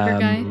truck driver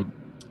guy?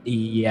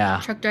 Yeah.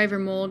 Truck driver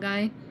mole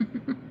guy?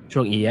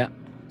 Yeah.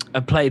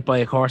 Played by,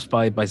 of course,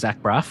 by Zach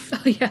Braff.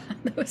 Oh yeah,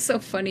 that was so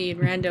funny and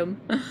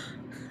random.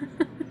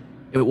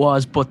 It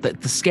was, but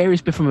the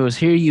scariest bit for me was,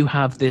 here you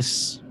have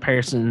this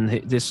person,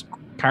 this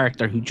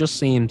character who just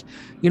seemed,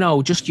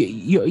 just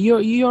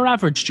your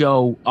average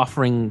Joe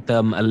offering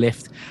them a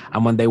lift,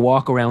 and when they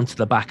walk around to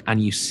the back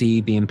and you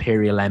see the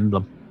Imperial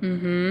emblem,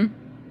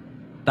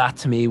 that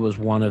to me was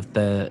one of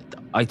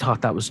I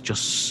thought that was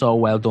just so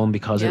well done,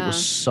 because it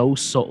was so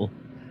subtle,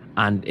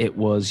 and it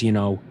was,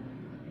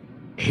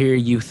 here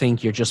you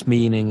think you're just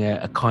meeting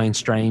a kind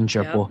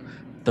stranger, but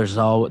there's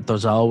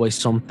always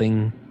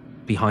something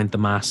behind the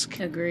mask.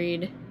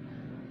 Agreed.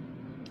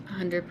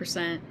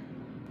 100%.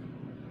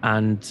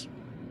 And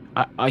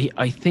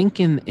I think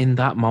in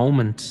that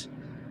moment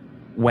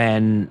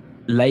when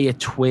Leia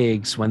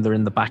twigs, when they're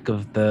in the back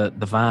of the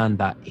van,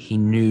 that he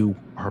knew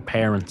her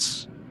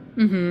parents,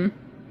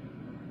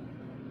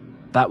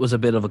 that was a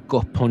bit of a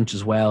gut punch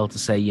as well, to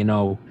say,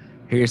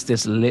 here's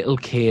this little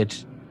kid,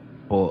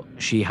 but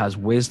she has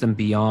wisdom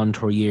beyond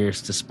her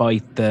years,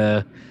 despite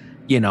the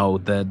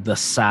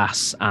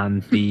sass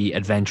and the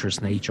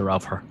adventurous nature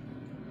of her.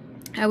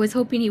 I was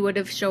hoping he would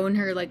have shown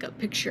her like a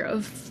picture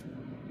of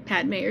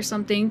Padme or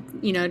something,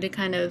 to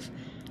kind of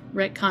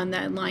retcon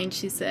that line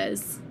she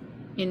says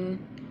in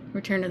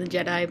Return of the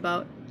Jedi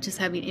about just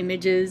having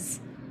images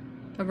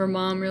of her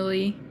mom,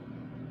 really.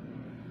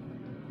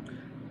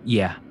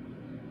 Yeah.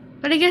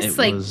 But I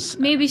guess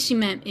maybe she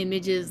meant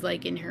images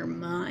like in her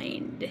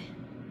mind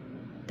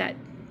that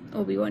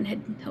Obi-Wan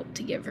had helped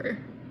to give her.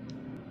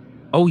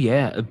 Oh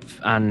yeah,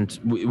 and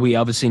we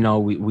obviously know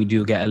we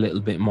do get a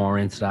little bit more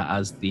into that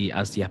as the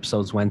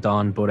episodes went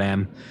on. But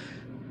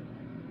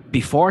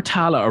before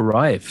Tala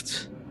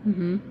arrived,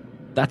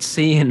 that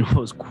scene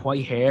was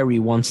quite hairy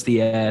once the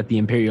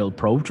Imperial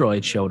probe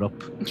droid showed up.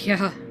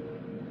 Yeah.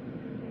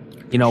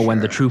 When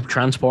the troop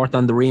transport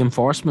and the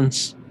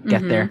reinforcements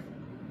get there.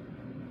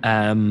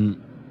 Not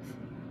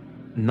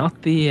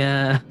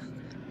the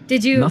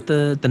not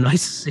the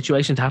nicest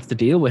situation to have to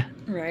deal with.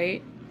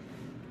 Right.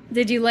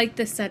 Did you like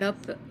the setup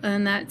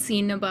on that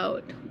scene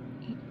about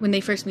when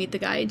they first meet the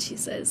guy and she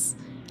says,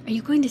 "Are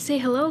you going to say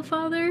hello,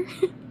 Father?"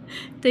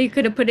 They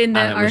could have put in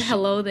our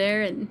hello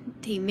there, and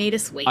they made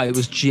us wait. I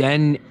was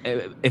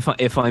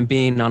if I'm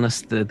being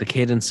honest, the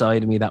kid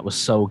inside of me that was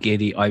so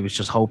giddy, I was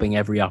just hoping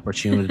every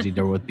opportunity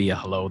there would be a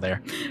hello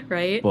there.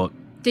 Right. But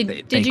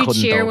did you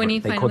cheer when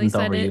he finally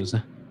said it?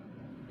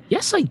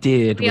 Yes, I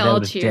did. We all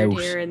cheered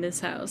here in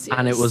this house. Yes.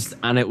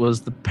 And it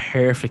was the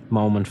perfect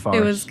moment for it.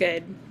 It was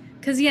good.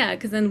 Because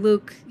then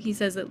Luke, he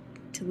says it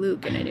to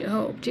Luke in A New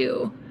Hope,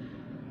 too.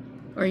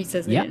 Or he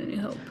says it in A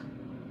New Hope.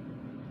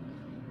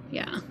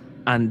 Yeah.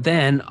 And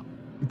then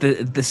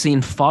the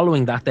scene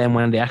following that, then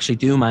when they actually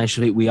do manage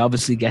to, we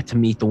obviously get to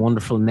meet the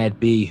wonderful Ned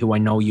B, who I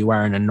know you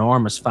are an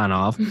enormous fan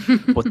of.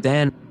 But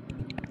then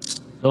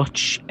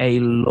such a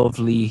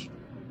lovely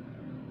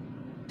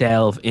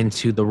delve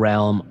into the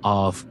realm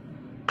of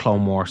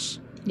Clone Wars.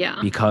 Yeah.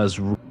 Because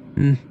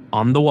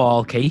on the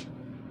wall, Kate,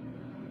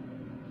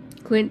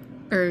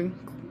 Quinlan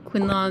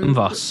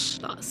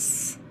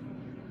Vos.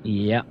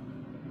 Yeah.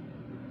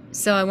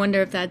 So I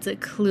wonder if that's a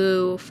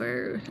clue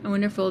I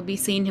wonder if we'll be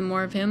seeing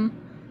more of him.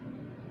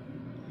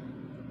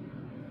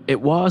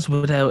 It was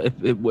without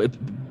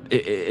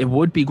it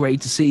would be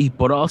great to see,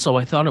 but also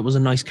I thought it was a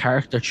nice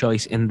character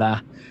choice in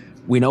that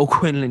we know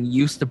Quinlan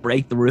used to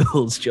break the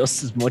rules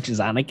just as much as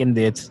Anakin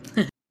did.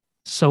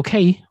 So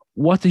Kay,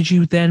 what did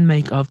you then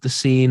make of the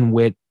scene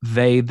with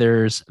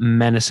Vader's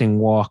menacing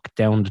walk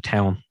down the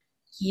town?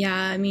 Yeah,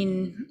 I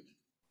mean,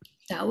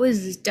 that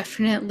was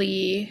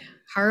definitely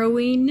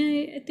harrowing,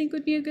 I think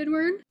would be a good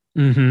word.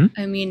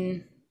 I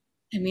mean,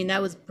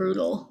 that was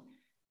brutal.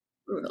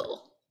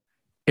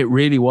 It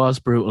really was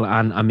brutal.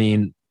 And I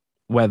mean,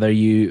 whether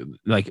you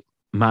like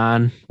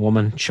man,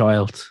 woman,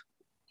 child,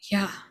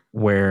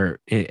 were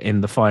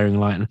in the firing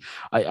line.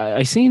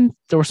 I seen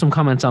there were some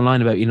comments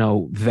online about,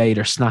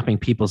 Vader snapping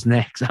people's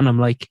necks. And I'm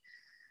like,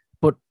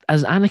 but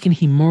as Anakin,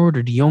 he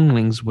murdered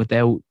younglings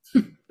without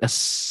a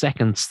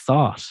second's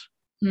thought.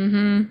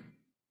 That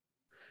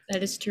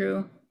is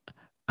true.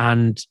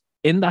 And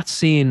in that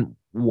scene,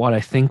 what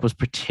I think was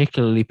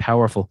particularly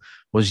powerful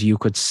was you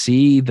could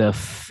see the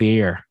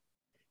fear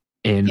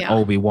in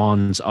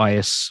Obi-Wan's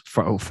eyes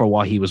for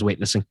what he was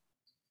witnessing.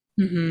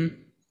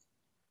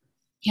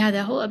 Yeah,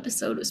 that whole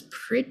episode was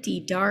pretty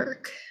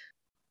dark.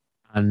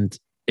 And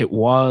it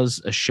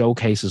was a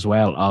showcase as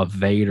well of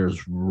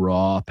Vader's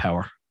raw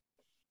power.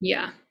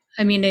 Yeah.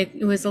 I mean,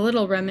 it was a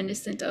little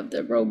reminiscent of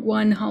the Rogue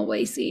One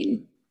hallway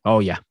scene. Oh,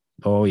 yeah.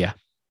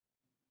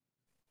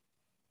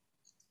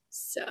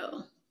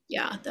 So,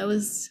 yeah, that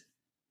was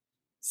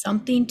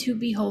something to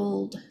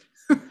behold.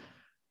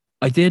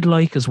 I did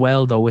like as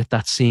well, though, with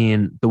that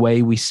scene, the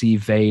way we see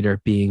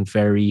Vader being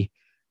very,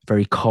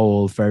 very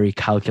cold, very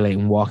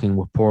calculating, walking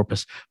with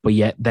purpose. But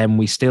yet then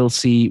we still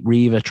see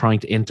Reva trying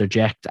to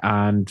interject,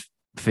 and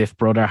Fifth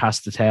Brother has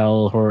to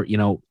tell her,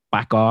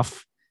 back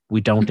off.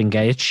 We don't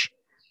engage.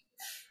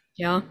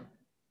 Yeah.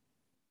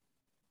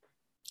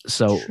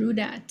 So true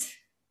that.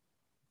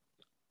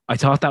 I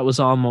thought that was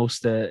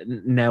almost,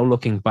 now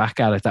looking back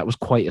at it, that was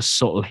quite a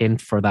subtle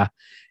hint for that.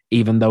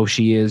 Even though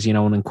she is,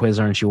 an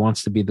Inquisitor and she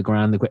wants to be the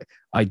Grand Inquisitor,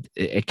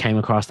 it came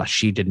across that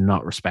she did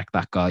not respect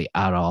that guy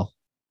at all.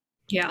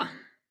 Yeah.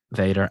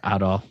 Vader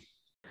at all.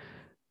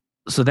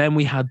 So then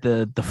we had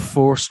the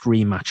first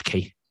rematch,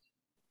 Kate.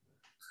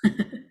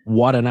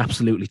 What an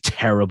absolutely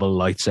terrible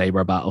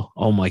lightsaber battle.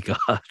 Oh my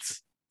God.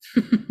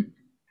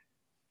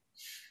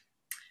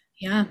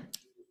 Yeah.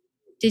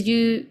 Did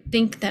you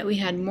think that we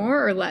had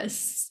more or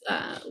less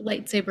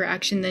lightsaber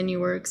action than you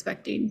were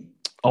expecting?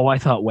 Oh, I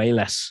thought way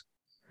less.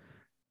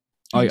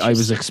 I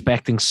was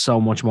expecting so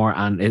much more,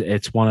 and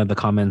it's one of the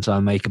comments I'll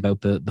make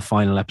about the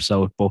final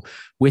episode. But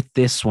with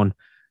this one,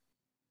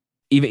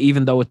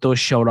 even though it does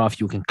show it off,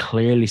 you can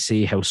clearly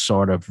see how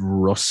sort of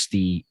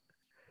rusty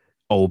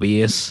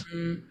Obi is.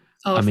 Mm-hmm.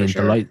 Oh, I mean,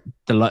 sure.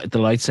 the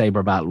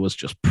lightsaber battle was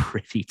just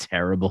pretty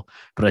terrible.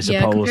 But I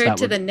suppose compared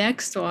to the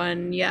next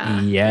one,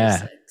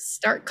 yeah,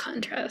 stark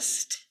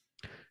contrast.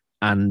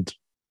 And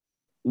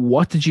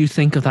what did you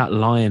think of that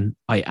line?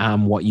 I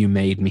am what you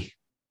made me.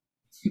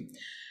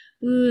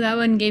 Ooh, that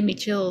one gave me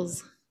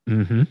chills.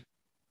 Mm-hmm.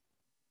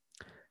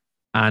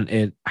 And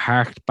it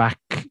harked back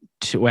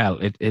to, well,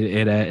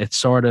 it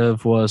sort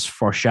of was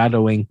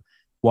foreshadowing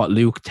what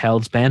Luke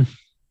tells Ben,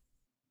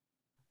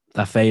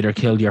 that Vader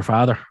killed your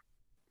father.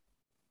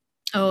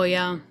 Oh,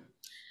 yeah.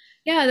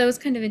 Yeah, that was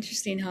kind of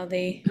interesting how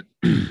they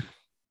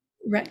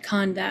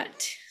retconned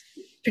that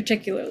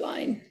particular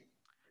line.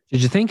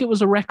 Did you think it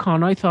was a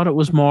retcon? I thought it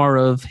was more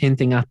of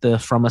hinting at the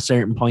from a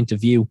certain point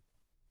of view.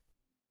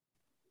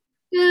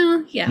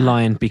 Yeah.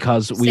 Line,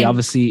 because we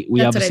obviously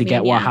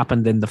get what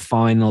happened in the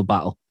final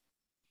battle.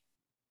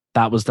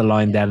 That was the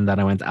line then, and then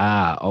I went,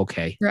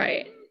 okay.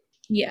 Right.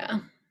 Yeah.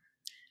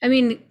 I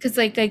mean, because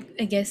like I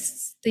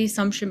guess the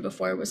assumption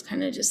before was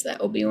kind of just that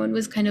Obi-Wan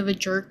was kind of a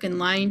jerk and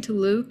lying to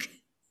Luke.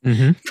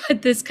 Mm-hmm.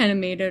 But this kind of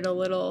made it a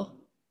little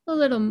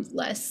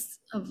less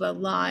of a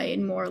lie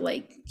and more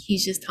like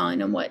he's just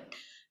telling him what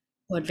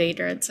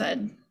Vader had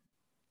said.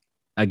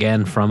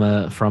 Again, from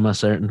a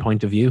certain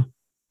point of view.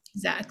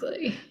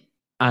 Exactly.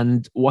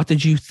 And what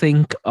did you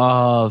think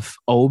of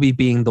Obi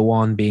being the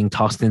one being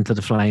tossed into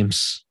the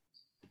flames?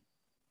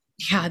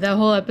 Yeah, that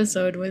whole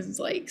episode was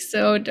like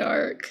so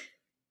dark.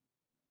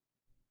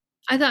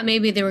 I thought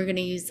maybe they were going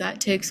to use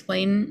that to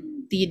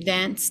explain the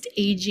advanced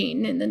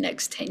aging in the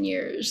next 10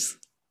 years.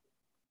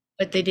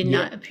 But they did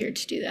not appear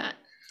to do that.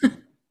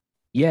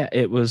 Yeah,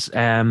 it was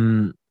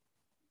that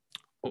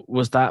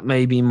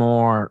maybe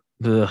more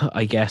the,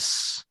 I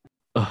guess,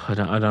 I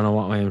don't know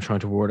what way I'm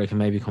trying to word. I can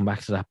maybe come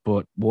back to that.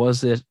 But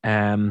was it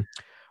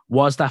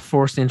was that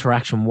first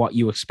interaction what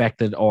you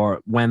expected, or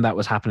when that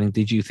was happening,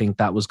 did you think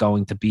that was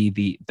going to be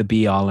the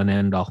be all and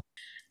end all?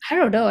 I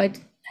don't know. I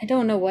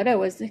don't know what I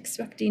was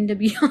expecting, to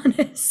be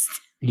honest.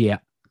 Yeah.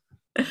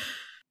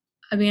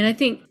 I mean, I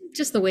think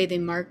just the way they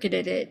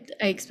marketed it,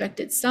 I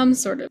expected some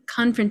sort of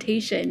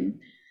confrontation,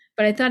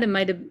 but I thought it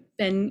might have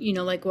been,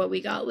 like what we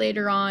got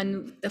later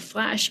on, the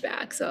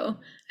flashback. So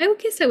I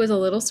guess I was a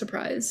little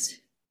surprised.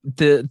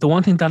 The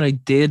one thing that I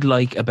did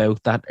like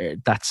about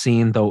that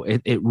scene, though,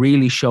 it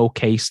really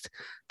showcased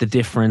the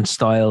different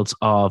styles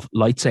of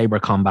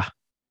lightsaber combat.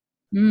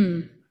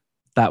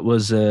 That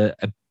was a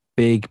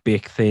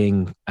big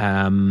thing.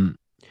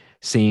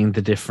 Seeing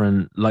the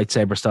different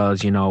lightsaber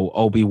styles.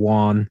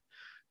 Obi-Wan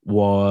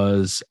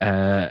was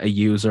a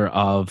user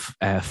of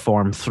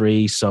Form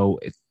 3, so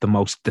it's the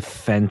most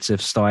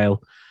defensive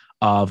style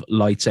of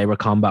lightsaber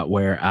combat,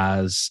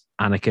 whereas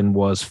Anakin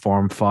was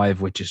Form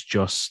 5, which is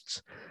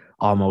just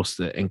almost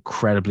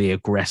incredibly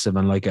aggressive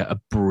and like a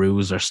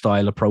bruiser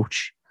style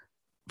approach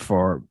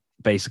for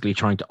basically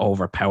trying to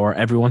overpower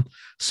everyone.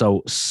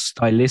 So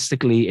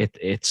stylistically,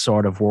 it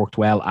sort of worked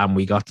well, and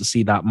we got to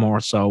see that more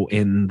so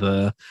in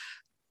the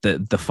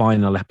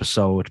final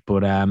episode.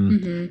 But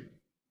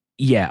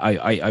yeah,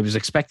 I was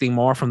expecting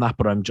more from that,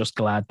 but I'm just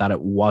glad that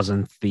it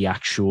wasn't the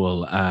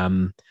actual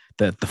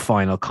the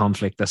final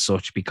conflict as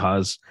such,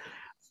 because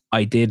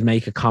I did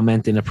make a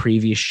comment in a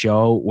previous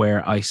show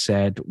where I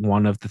said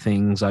one of the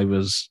things I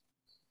was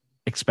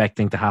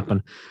expecting to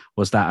happen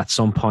was that at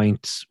some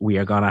point we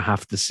are going to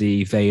have to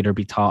see Vader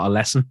be taught a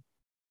lesson,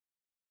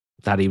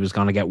 that he was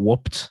going to get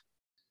whooped.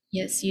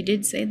 Yes, you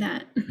did say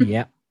that.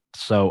 Yeah.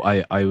 So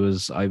I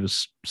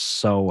was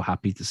so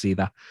happy to see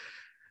that.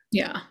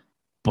 Yeah.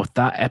 But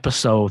that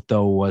episode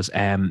though was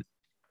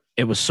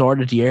it was sort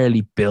of the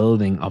early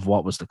building of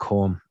what was to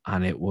come,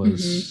 and it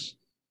was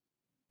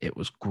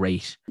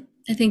great.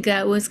 I think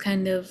that was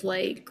kind of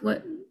like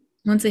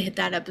once they hit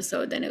that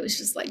episode, then it was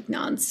just like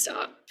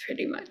nonstop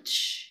pretty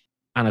much.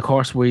 And of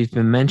course, we've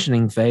been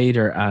mentioning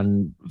Vader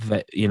and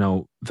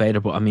Vader,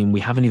 but I mean,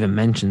 we haven't even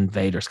mentioned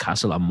Vader's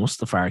castle on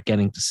Mustafar,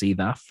 getting to see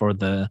that for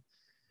the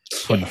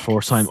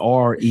first time,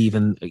 or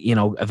even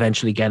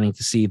eventually getting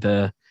to see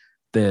the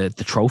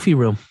trophy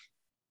room.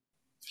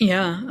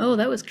 Yeah. Oh,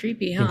 that was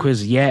creepy, huh?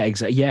 Yeah,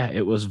 exactly. Yeah,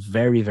 it was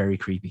very, very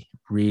creepy.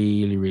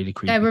 Really, really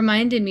creepy. That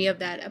reminded me of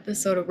that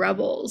episode of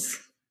Rebels.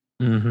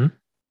 Mm-hmm.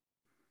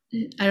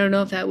 I don't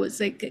know if that was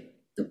like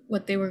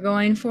what they were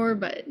going for,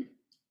 but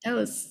that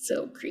was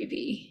so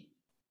creepy.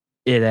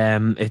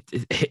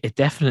 It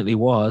definitely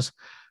was.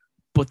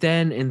 But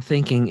then in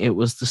thinking it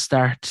was the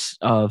start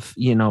of,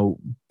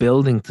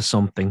 building to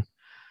something,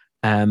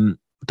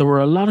 there were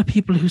a lot of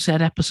people who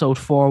said episode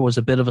 4 was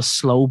a bit of a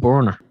slow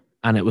burner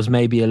and it was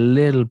maybe a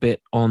little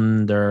bit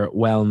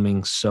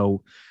underwhelming.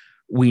 So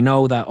we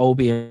know that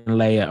Obi and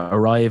Leia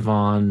arrive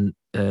on,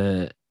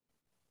 on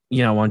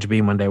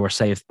Jabin when they were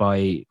saved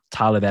by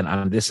Tala then,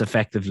 and this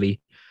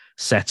effectively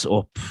sets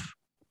up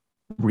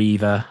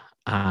Riva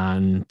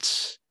and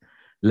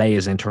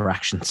Leia's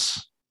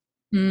interactions.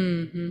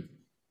 Mm-hmm.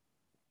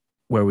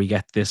 Where we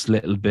get this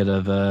little bit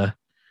of a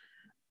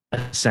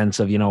sense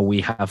of,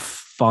 we have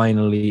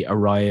finally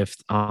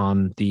arrived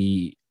on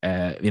the,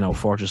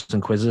 Fortress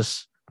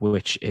Inquisitus,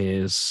 which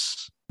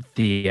is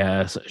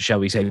the, shall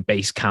we say,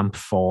 base camp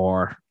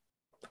for,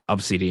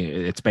 obviously,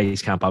 it's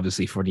base camp,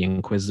 obviously, for the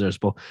Inquisitors,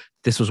 but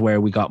this was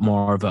where we got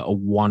more of a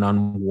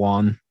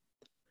one-on-one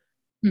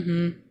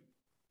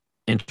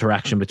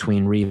interaction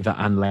between Riva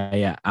and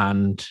Leia.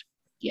 And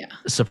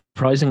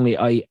surprisingly,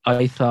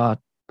 I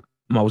thought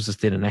Moses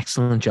did an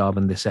excellent job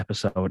in this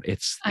episode.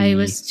 I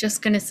was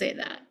just going to say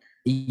that.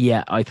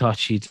 Yeah, I thought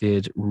she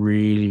did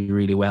really,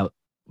 really well.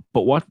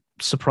 But what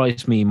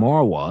surprised me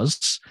more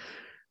was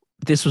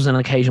this was an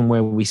occasion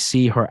where we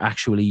see her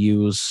actually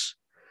use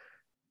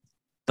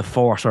the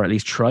Force, or at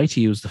least try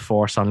to use the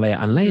Force on Leia.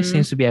 And Leia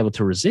seems to be able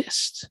to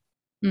resist.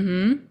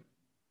 Mm-hmm.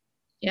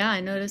 Yeah, I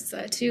noticed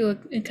that too.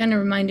 It kind of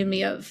reminded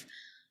me of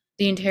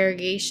the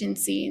interrogation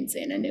scenes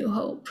in A New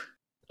Hope.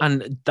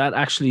 And that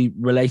actually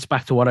relates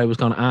back to what I was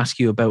going to ask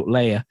you about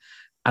Leia.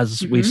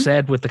 As we've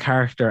said with the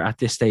character at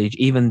this stage,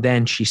 even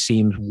then she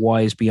seemed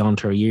wise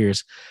beyond her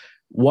years.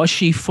 Was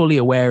she fully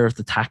aware of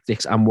the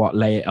tactics and what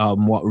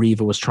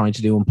Riva was trying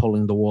to do in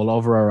pulling the wool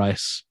over her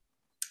eyes?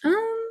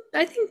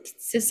 I think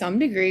to some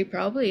degree,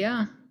 probably,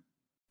 yeah.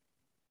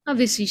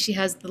 Obviously, she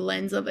has the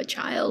lens of a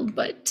child,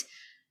 but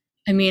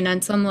I mean,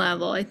 on some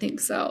level, I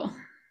think so.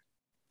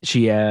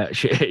 She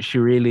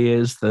really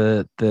is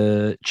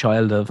the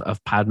child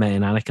of Padme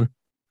and Anakin.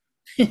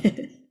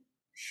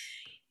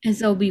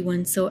 As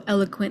Obi-Wan so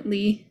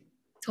eloquently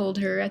told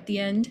her at the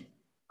end.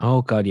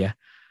 Oh, God, yeah.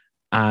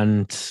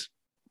 And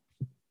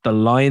the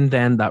line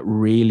then that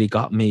really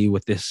got me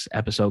with this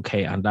episode,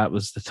 Kate, and that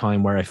was the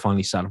time where I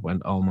finally sat up and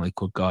went, oh, my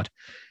good God.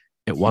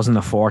 It wasn't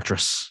a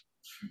fortress.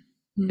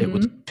 It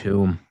was a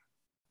tomb.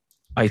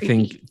 I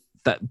think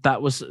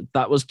that was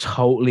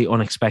totally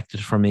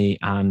unexpected for me.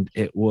 And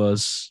it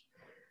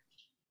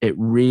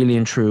really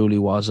and truly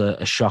was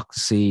a shock to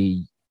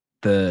see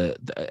the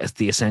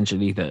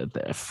essentially the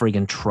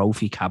friggin'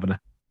 trophy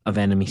cabinet of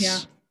enemies. Yeah.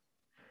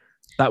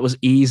 That was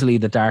easily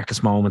the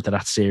darkest moment of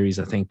that series,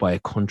 I think, by a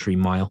country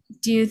mile.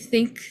 Do you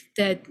think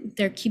that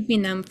they're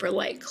keeping them for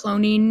like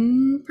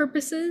cloning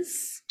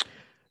purposes?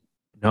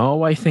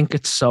 No, I think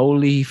it's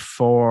solely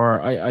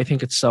for I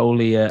think it's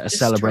solely a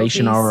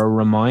celebration trophies. Or a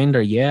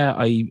reminder. Yeah,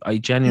 I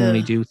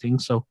genuinely do think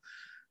so.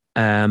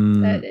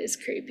 That is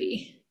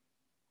creepy.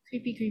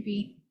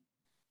 Creepy.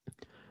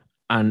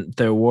 And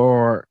there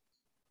were,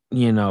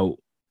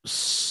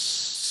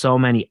 so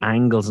many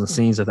angles and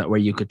scenes of that where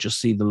you could just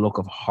see the look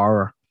of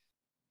horror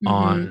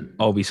on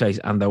Obi's face,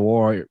 and there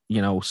were,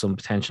 some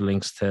potential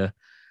links to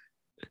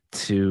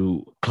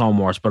Clone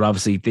Wars, but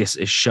obviously this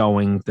is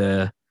showing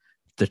the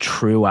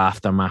true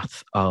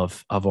aftermath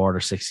of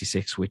Order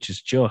 66, which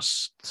is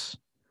just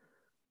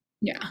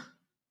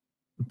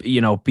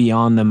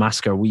beyond the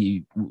massacre.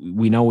 We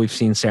know we've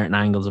seen certain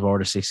angles of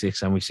Order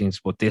 66 and we've seen,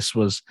 but this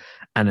was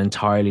an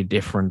entirely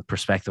different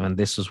perspective, and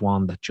this was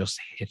one that just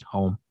hit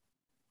home.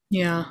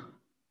 Yeah,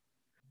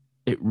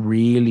 it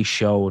really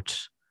showed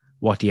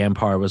what the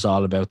Empire was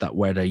all about, that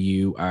whether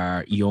you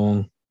are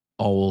young,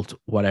 old,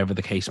 whatever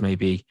the case may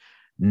be,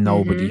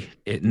 nobody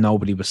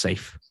was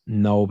safe.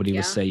 Nobody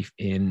was safe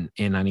in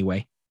any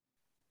way.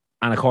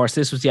 And of course,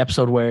 this was the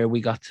episode where we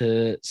got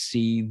to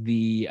see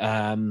the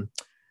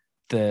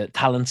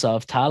talents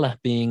of Tala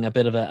being a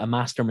bit of a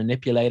master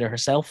manipulator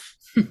herself.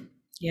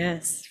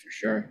 Yes, for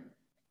sure.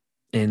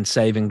 In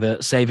saving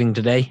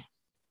the day.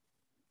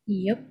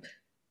 Yep.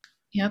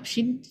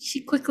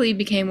 She quickly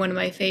became one of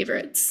my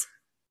favorites.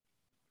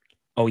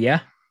 Oh yeah?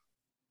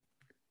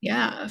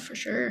 Yeah, for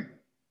sure.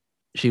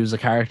 She was a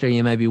character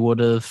you maybe would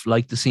have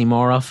liked to see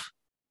more of.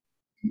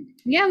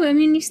 Yeah, I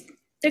mean,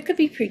 there could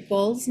be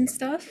prequels and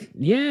stuff.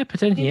 Yeah,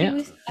 potentially.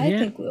 Yeah,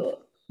 I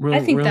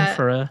think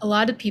that a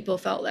lot of people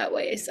felt that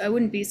way, so I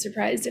wouldn't be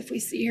surprised if we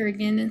see her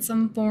again in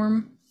some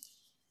form.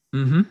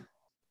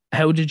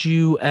 How did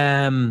you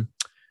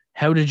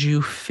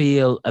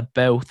feel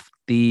about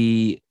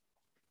the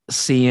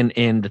scene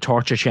in the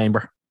torture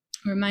chamber?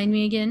 Remind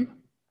me again.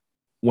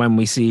 When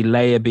we see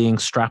Leia being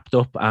strapped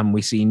up and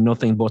we see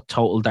nothing but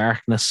total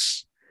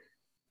darkness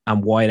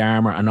and white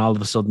armor, and all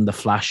of a sudden the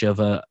flash of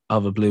a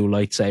blue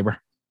lightsaber.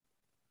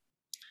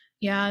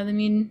 Yeah, I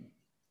mean,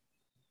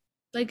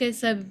 like I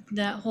said,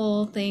 that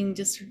whole thing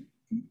just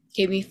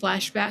gave me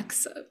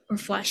flashbacks or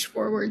flash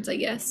forwards, I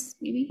guess,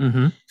 maybe,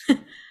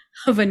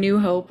 of A New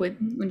Hope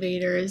when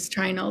Vader is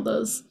trying all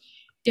those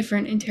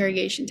different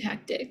interrogation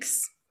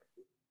tactics.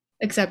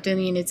 Except, I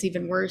mean, it's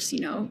even worse,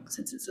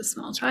 since it's a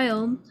small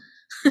child.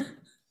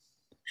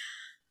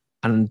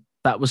 And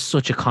that was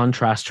such a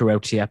contrast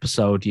throughout the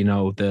episode, you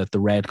know, the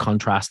red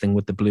contrasting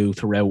with the blue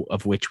throughout,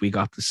 of which we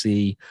got to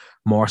see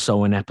more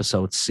so in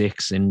episode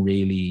 6 in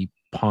really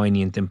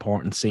poignant,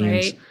 important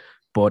scenes. Right.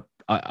 But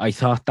I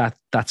thought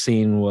that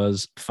scene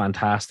was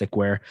fantastic,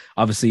 where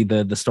obviously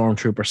the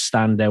stormtroopers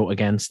stand out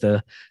against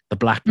the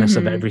blackness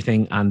of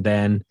everything, and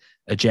then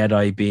a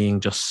Jedi being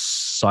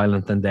just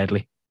silent and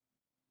deadly.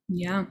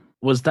 Yeah.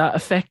 Was that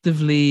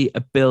effectively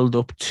a build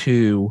up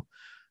to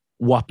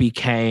what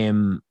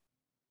became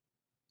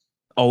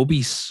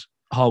Obi's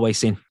hallway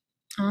scene?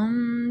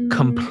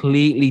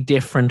 Completely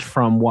different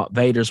from what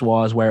Vader's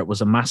was, where it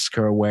was a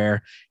massacre,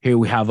 where here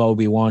we have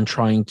Obi-Wan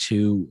trying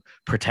to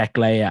protect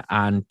Leia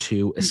and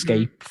to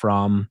escape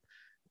from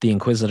the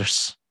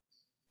Inquisitors.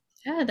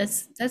 Yeah,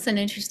 that's an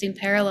interesting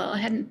parallel. I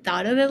hadn't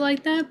thought of it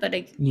like that, but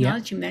now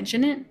that you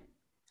mention it,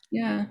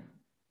 yeah.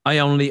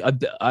 I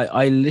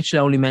literally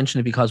only mentioned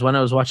it because when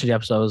I was watching the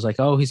episode, I was like,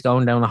 oh, he's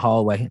going down a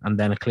hallway, and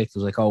then it clicked. I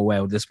was like, oh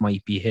wow, this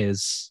might be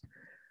his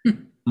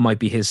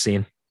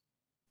scene.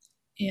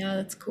 Yeah,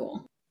 that's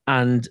cool.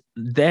 And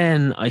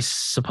then I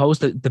suppose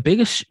that the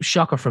biggest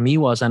shocker for me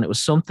was, and it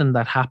was something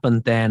that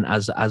happened then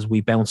as we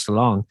bounced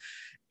along,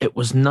 it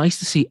was nice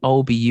to see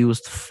Obi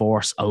use the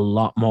Force a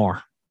lot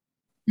more.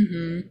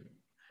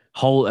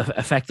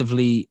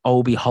 Effectively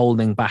Obi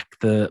holding back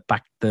the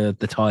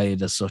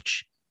tide as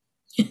such.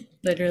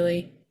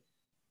 Literally.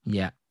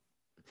 Yeah.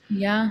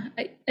 Yeah,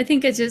 I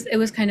think it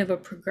was kind of a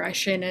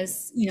progression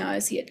as, you know,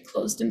 as he had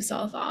closed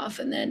himself off,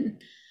 and then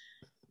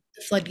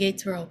the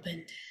floodgates were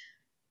opened.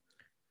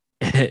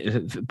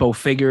 Both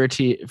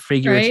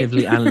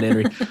figuratively and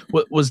literally.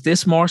 Was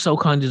this more so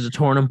kind of the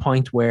turning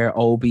point where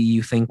Obi,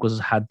 you think,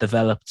 had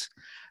developed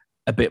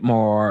a bit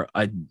more,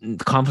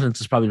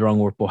 confidence is probably the wrong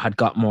word, but had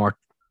got more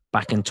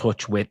back in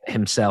touch with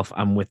himself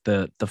and with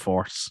the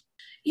Force?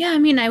 Yeah, I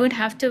mean, I would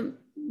have to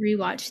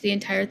rewatch the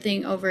entire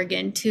thing over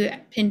again to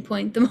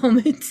pinpoint the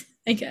moment,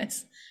 I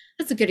guess.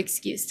 That's a good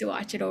excuse to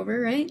watch it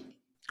over, right?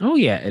 Oh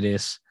yeah, it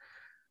is.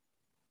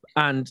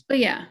 But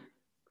yeah,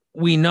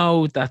 we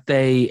know that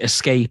they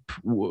escape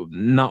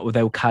not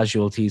without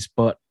casualties,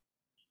 but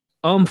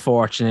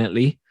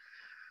unfortunately,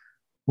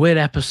 with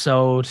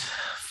episode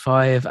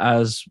 5,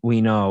 as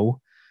we know,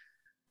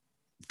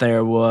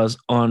 there was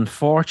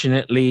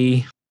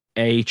unfortunately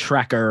a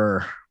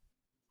tracker.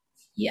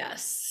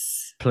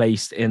 Yes.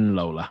 Placed in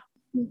Lola.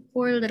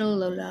 Poor little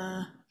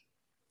Lola.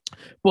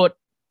 But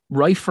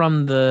right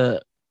from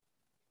the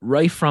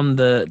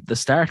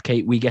start,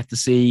 Kate, we get to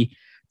see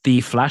the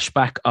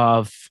flashback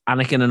of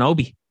Anakin and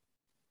Obi.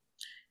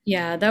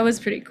 Yeah, that was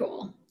pretty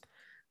cool.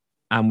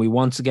 And we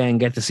once again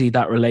get to see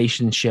that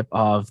relationship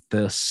of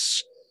the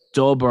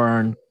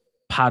stubborn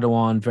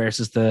Padawan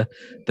versus the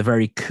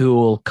very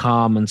cool,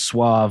 calm, and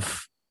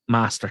suave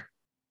master.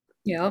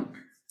 Yep,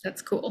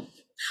 that's cool.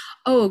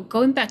 Oh,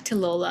 going back to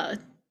Lola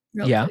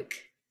real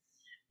quick.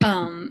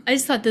 I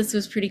just thought this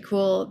was pretty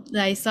cool.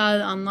 I saw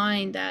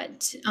online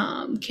that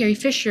Carrie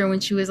Fisher, when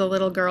she was a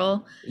little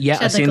girl,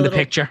 I seen the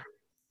picture.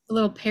 A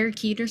little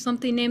parakeet or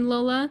something named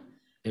Lola.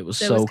 It was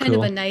so it was kind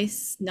of a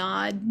nice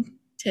nod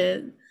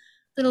to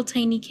little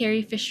tiny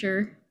Carrie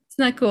Fisher. Isn't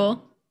that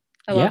cool?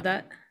 I love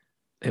that.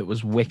 It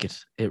was wicked.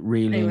 It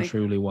really and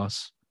truly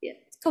was. Yeah,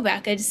 let's go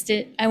back. I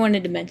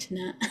wanted to mention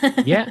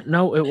that. Yeah,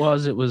 no, it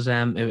was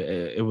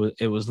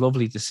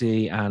lovely to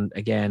see. And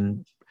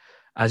again,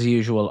 as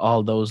usual,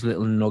 all those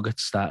little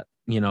nuggets that,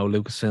 you know,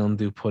 Lucasfilm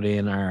do put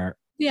in are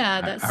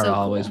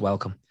always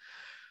welcome.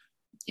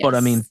 Yes. But I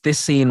mean, this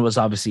scene was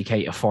obviously,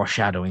 Kate, a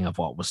foreshadowing of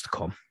what was to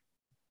come.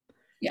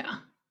 Yeah.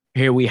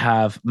 Here we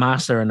have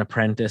Master and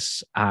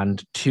Apprentice,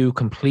 and two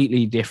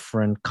completely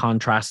different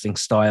contrasting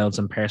styles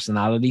and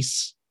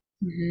personalities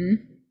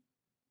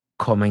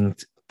coming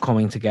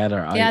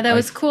together. Yeah, that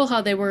was cool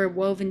how they were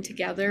woven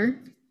together.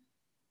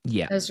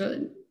 Yeah. That was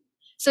really...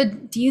 So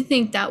do you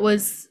think that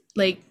was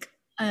like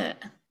an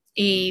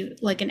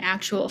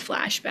actual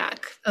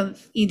flashback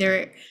of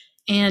either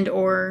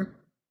or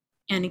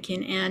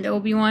Anakin and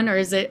Obi-Wan, or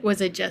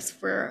was it just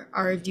for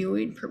our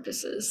viewing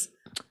purposes?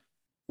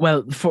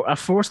 Well, at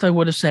first I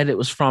would have said it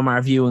was from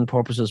our viewing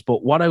purposes,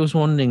 but what I was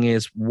wondering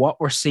is what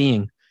we're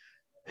seeing,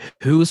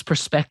 whose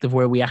perspective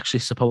were we actually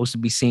supposed to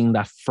be seeing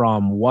that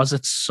from? Was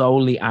it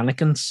solely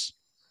Anakin's?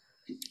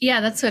 Yeah,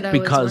 that's what I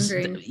was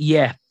wondering.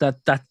 Yeah,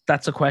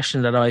 that's a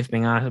question that I've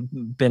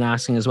been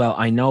asking as well.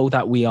 I know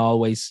that we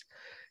always,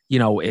 you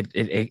know,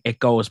 it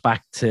goes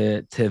back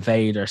to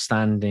Vader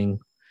standing,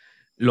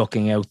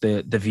 looking out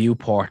the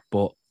viewport,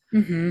 but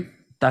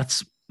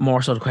that's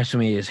more so the question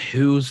to me is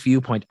whose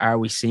viewpoint are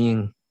we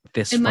seeing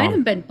this from? It might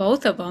have been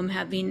both of them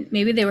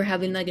maybe they were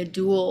having like a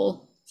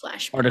dual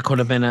flashback. Or there could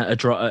have been a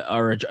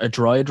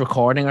droid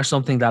recording or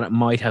something that it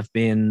might have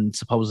been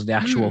supposedly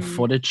actual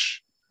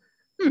footage.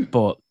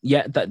 But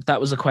yeah, that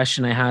was a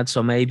question I had.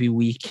 So maybe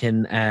we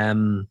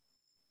can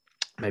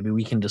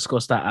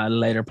discuss that at a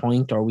later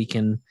point, or we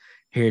can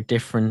hear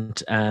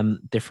different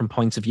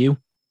points of view.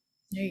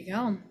 There you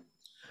go.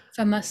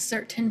 From a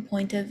certain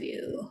point of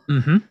view.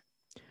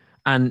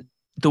 And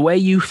the way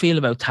you feel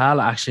about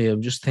Tala, actually,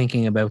 I'm just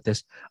thinking about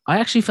this. I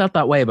actually felt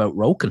that way about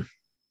Roken.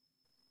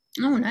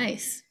 Oh,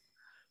 nice.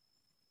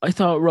 I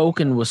thought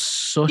Roken was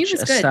He such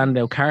was a good.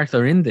 standout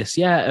character in this.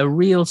 Yeah, a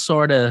real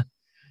sort of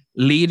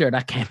leader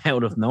that came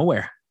out of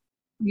nowhere.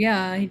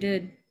 Yeah, he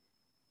did.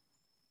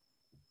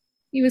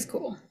 He was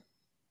cool.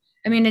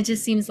 I mean, it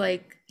just seems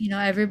like,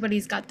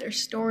 everybody's got their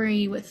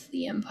story with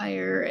the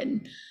Empire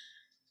and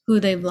who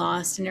they've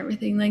lost and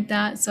everything like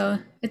that. So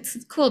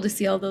it's cool to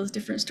see all those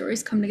different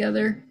stories come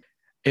together.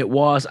 It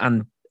was,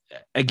 and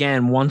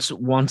again, once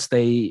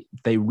they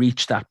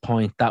reached that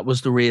point, that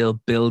was the real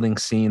building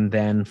scene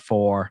then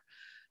for,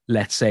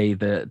 let's say,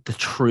 the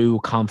true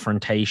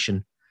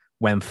confrontation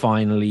when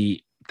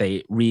finally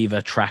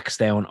Reva tracks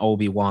down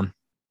Obi-Wan.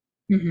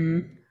 Mm-hmm.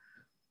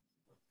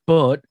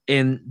 But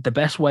in the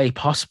best way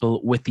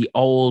possible with the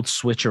old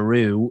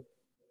switcheroo,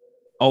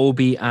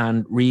 Obi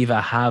and Reva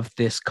have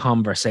this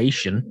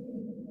conversation,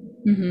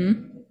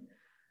 Mm-hmm.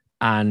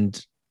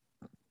 and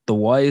the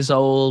wise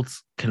old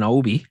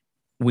Kenobi,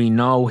 we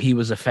know he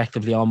was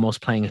effectively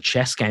almost playing a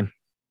chess game,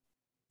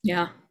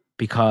 Yeah.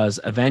 because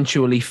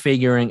eventually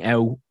figuring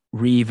out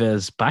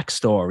Reva's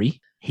backstory,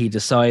 he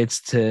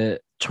decides to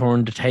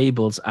turn the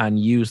tables and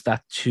use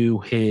that to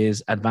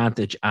his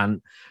advantage.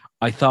 And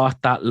I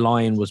thought that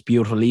line was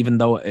beautiful, even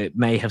though it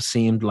may have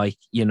seemed like,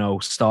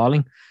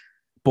 stalling.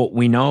 But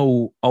we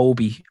know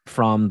Obi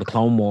from the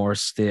Clone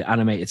Wars, the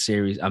animated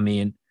series. I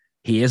mean,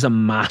 he is a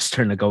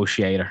master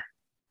negotiator.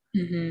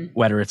 Mm-hmm.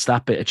 Whether it's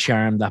that bit of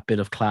charm, that bit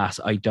of class,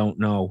 I don't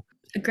know.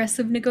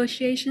 Aggressive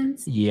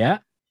negotiations. Yeah.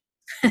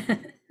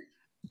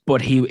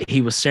 But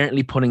he was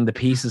certainly putting the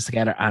pieces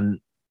together. And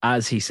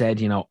as he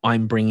said,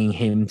 I'm bringing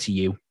him to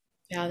you.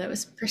 Yeah, that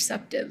was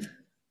perceptive.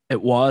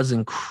 It was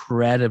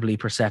incredibly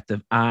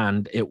perceptive.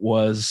 And it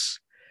was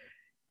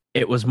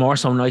more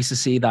so nice to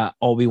see that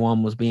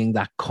Obi-Wan was being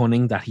that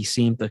cunning, that he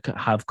seemed to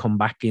have come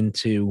back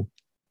into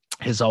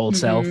his old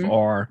self,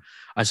 or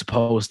I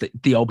suppose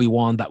the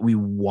Obi-Wan that we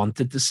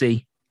wanted to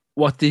see.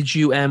 What did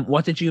you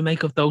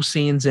make of those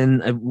scenes?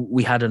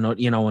 We had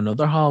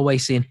another hallway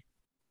scene.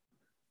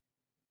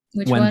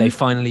 Which when one? they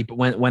finally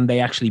when they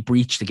actually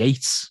breached the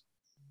gates.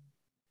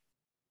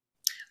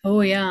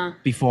 Oh yeah.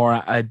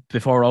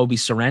 Before Obi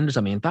surrenders.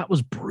 I mean, that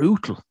was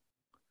brutal.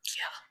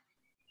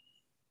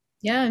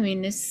 Yeah. I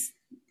mean, this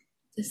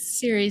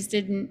series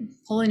didn't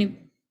pull any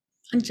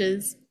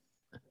punches.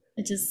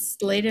 It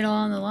just laid it all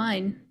on the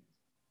line.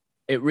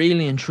 It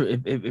really and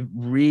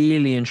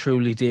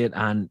truly did.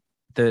 And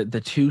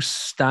the two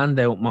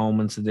standout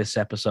moments of this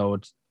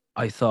episode,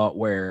 I thought,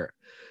 were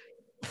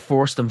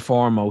first and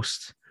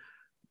foremost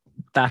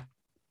that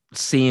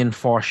scene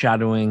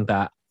foreshadowing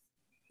that,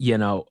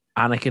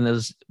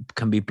 Anakin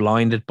can be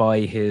blinded by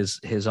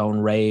his own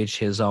rage,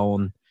 his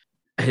own,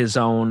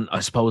 I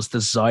suppose,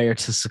 desire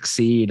to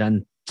succeed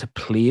and to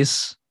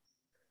please.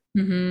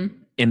 Mm-hmm.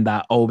 In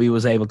that Obi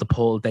was able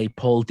to they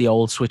pulled the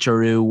old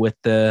switcheroo with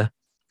the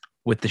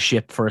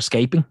ship for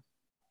escaping.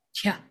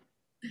 Yeah.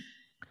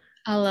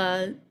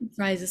 I'll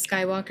Rise of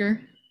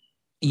Skywalker.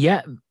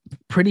 Yeah,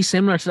 pretty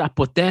similar to that.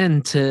 But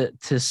then to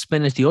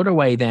spin it the other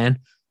way, then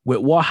with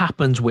what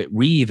happens with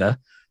Reva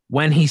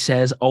when he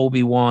says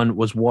Obi-Wan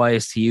was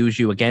wise to use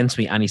you against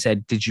me, and he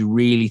said, "Did you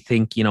really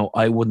think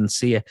I wouldn't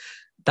see it?"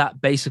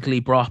 That basically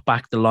brought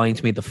back the line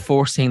to me. The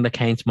first thing that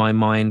came to my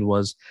mind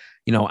was,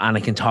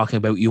 Anakin talking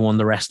about, "You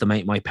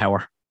underestimate my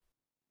power."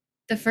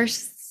 The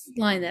first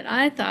line that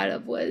I thought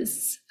of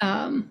was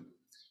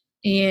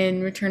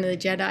in Return of the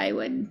Jedi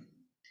when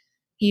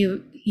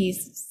he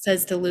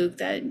says to Luke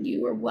that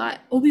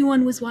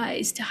Obi-Wan was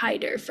wise to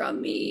hide her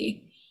from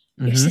me,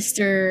 your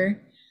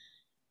sister.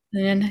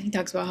 And then he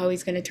talks about how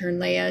he's going to turn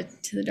Leia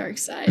to the dark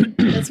side.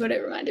 That's what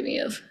it reminded me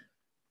of.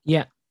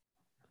 Yeah.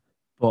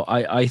 But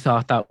I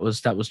thought that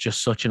was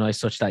just such a nice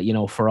touch that,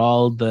 for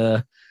all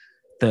the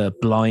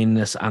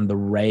blindness and the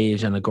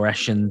rage and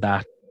aggression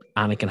that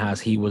Anakin has,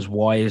 he was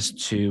wise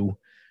to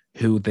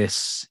who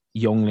this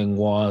youngling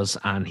was,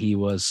 and he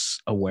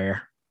was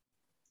aware.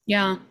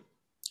 Yeah,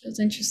 it was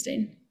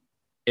interesting.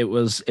 It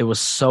was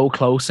so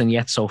close and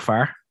yet so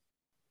far.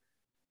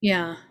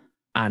 Yeah.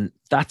 And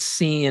that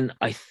scene,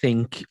 I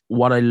think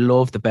what I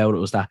loved about it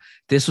was that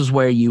this was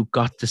where you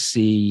got to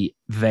see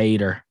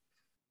Vader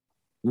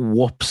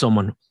whoop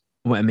someone.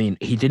 I mean,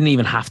 he didn't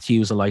even have to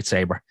use a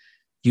lightsaber.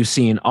 You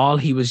seen all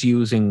he was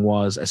using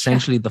was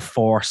essentially the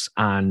Force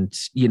and,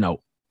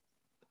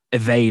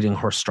 evading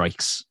her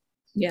strikes.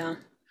 Yeah.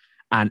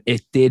 And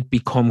it did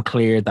become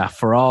clear that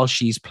for all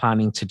she's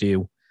planning to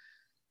do,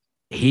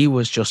 he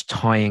was just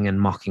toying and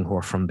mocking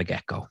her from the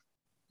get-go.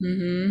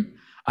 Mm-hmm.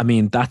 I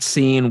mean, that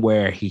scene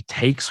where he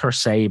takes her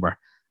saber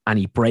and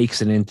he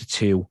breaks it into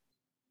two,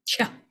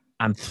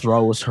 and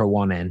throws her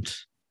one end.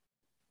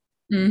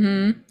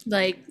 Mm-hmm.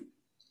 Like,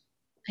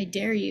 I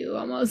dare you,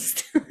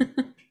 almost.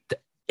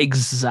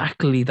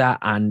 Exactly that.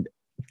 And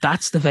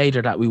that's the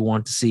Vader that we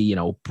want to see,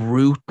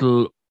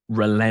 brutal,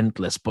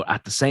 relentless, but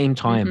at the same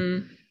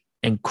time,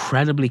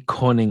 incredibly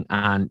cunning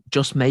and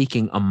just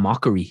making a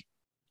mockery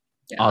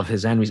of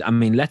his enemies. I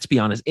mean, let's be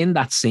honest, in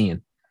that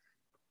scene,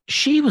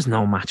 she was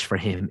no match for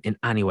him in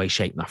any way,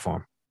 shape, or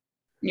form.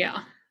 Yeah.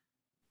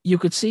 you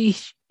could see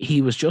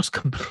he was just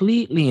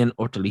completely and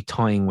utterly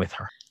toying with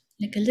her.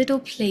 Like a little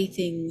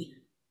plaything.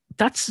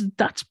 That's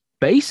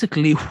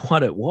basically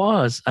what it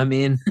was. I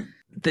mean,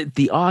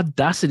 the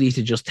audacity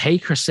to just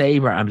take her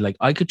saber and be like,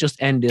 I could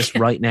just end this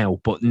right now,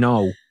 but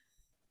no.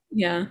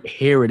 Yeah.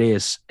 Here it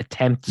is.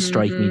 Attempt to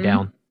strike me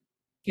down.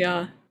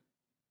 Yeah.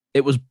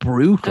 It was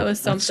brutal. That was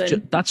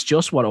something. That's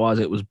just what it was.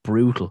 It was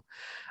brutal.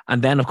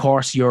 And then, of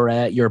course,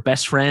 your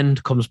best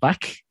friend comes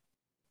back.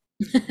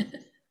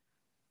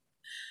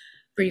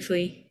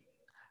 Briefly.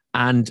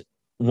 And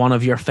one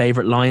of your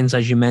favorite lines,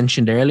 as you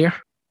mentioned earlier.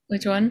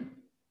 Which one?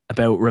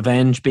 About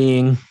revenge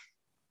being...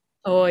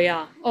 Oh,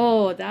 yeah.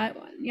 Oh, that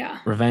one. Yeah.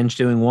 Revenge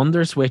doing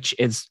wonders, which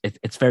it's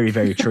very,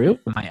 very true,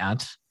 I might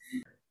add.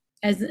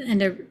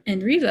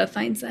 And Riva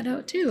finds that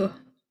out too.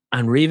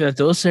 And Riva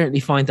does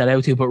certainly find that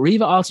out too, but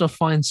Riva also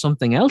finds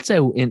something else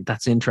out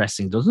that's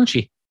interesting, doesn't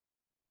she?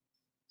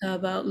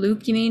 About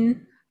Luke, you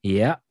mean?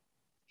 Yeah.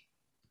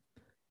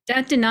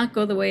 That did not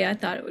go the way I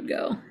thought it would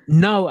go.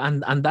 No,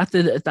 and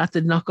that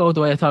did not go the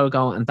way I thought it would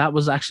go, and that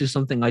was actually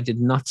something I did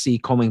not see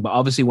coming. But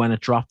obviously, when it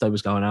dropped, I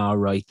was going, "Oh,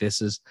 right,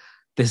 this is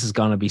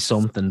going to be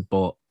something."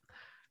 But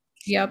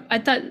yep, I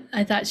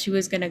thought she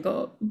was gonna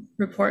go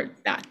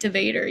report back to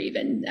Vader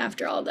even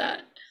after all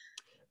that.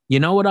 You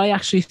know what I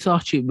actually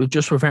thought she was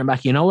just referring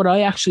back. You know what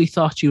I actually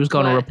thought she was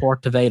going to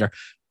report to Vader.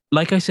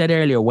 Like I said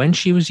earlier, when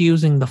she was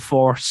using the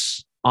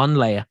Force on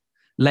Leia,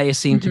 Leia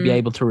seemed to be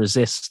able to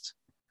resist.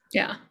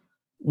 Yeah.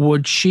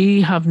 Would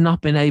she have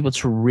not been able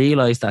to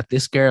realize that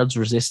this girl's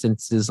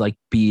resistance is like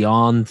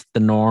beyond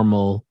the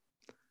normal?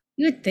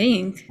 You would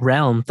think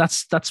realm.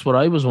 That's what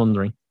I was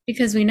wondering.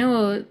 Because we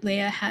know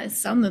Leia has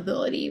some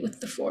ability with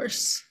the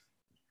Force.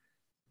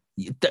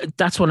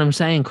 That's what I'm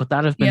saying. Could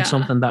that have been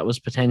something that was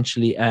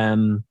potentially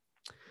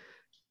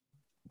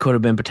could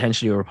have been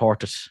potentially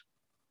reported?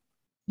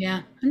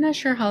 Yeah, I'm not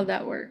sure how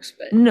that works,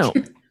 but no.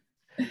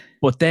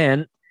 But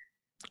then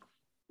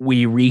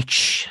we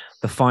reach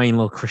the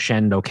final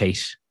crescendo,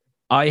 Kate.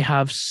 I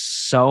have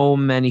so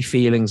many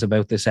feelings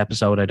about this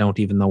episode, I don't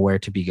even know where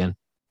to begin.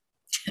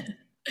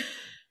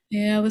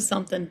 Yeah, it was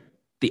something.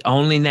 The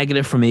only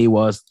negative for me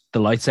was the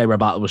lightsaber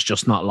battle was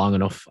just not long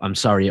enough. I'm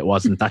sorry it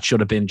wasn't. That should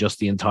have been just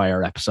the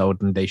entire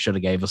episode, and they should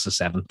have gave us a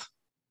 7th.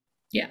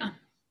 Yeah.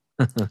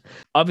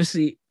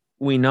 Obviously,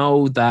 we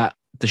know that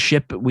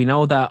we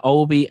know that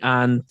Obi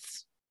and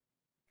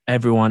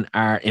everyone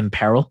are in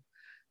peril.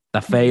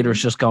 That Vader's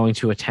just going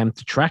to attempt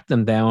to track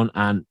them down,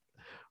 and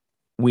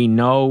we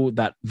know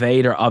that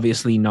Vader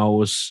obviously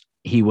knows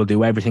he will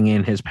do everything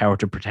in his power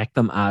to protect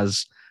them,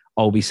 as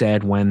Obi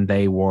said when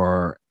they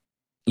were,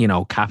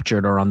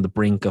 captured or on the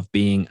brink of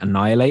being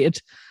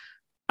annihilated.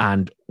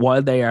 And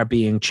while they are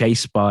being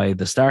chased by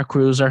the Star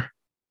Cruiser,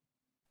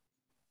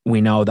 we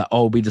know that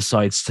Obi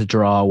decides to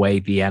draw away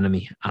the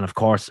enemy. And of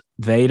course,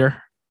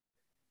 Vader,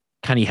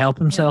 can he help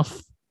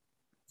himself?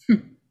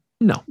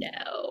 No.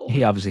 No.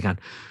 He obviously can.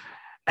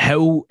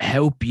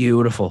 How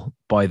beautiful,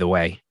 by the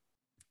way,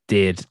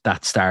 did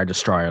that Star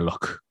Destroyer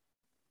look?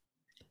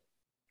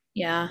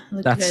 Yeah.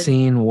 That good.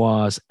 Scene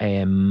was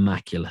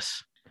immaculate.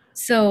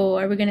 So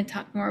are we going to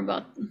talk more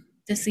about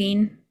the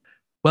scene?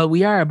 Well,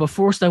 we are, but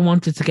first I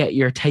wanted to get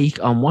your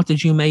take on what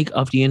did you make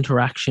of the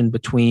interaction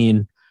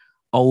between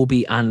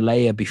Obi and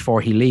Leia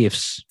before he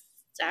leaves?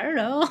 I don't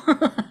know.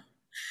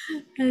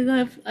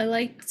 I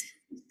liked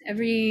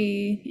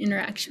every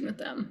interaction with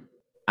them.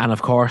 And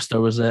of course,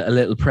 there was a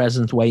little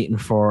present waiting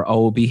for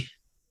Obi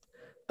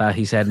that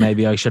he said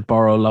maybe I should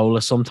borrow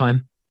Lola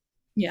sometime.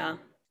 Yeah.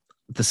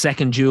 The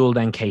second duel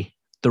then, Kate,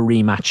 the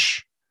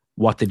rematch.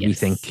 What did we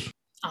think?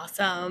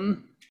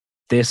 Awesome.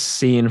 This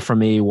scene for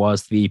me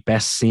was the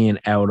best scene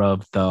out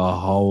of the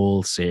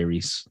whole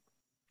series.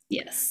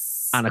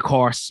 Yes. And of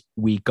course,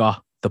 we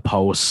got the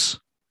pose.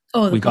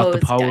 Oh, we got the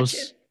pose.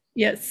 Gotcha.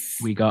 Yes.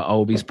 We got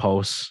Obi's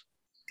pose.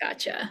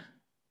 Gotcha.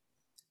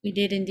 We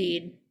did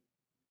indeed.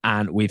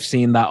 And we've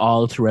seen that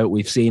all throughout.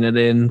 We've seen it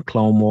in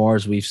Clone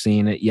Wars. We've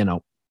seen it,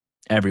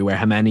 everywhere.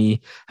 How many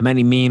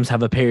memes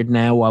have appeared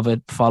now of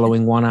it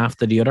following one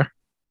after the other?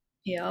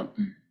 Yep.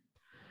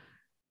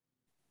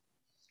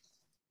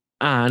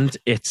 And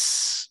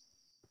it's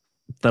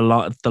the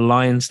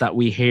lines that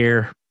we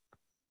hear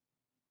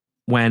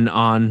when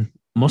on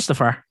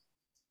Mustafar.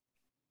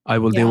 I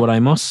will do what I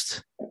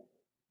must.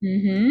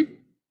 Mm-hmm.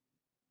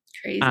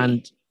 Crazy.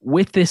 And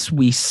with this,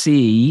 we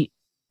see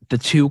the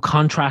two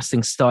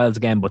contrasting styles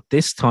again, but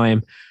this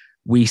time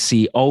we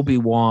see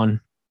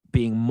Obi-Wan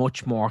being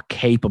much more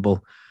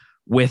capable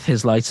with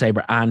his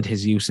lightsaber and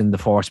his use in the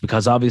Force,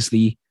 because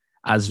obviously,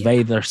 as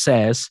Vader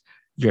says,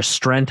 your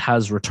strength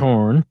has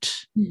returned.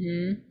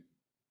 Mm-hmm.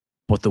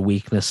 But the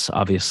weakness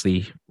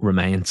obviously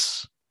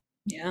remains.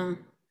 Yeah.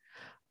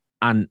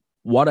 And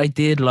what I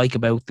did like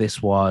about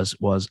this was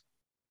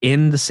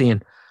in the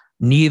scene,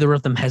 neither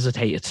of them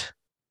hesitated.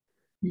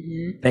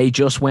 Mm-hmm. They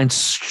just went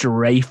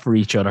straight for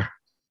each other.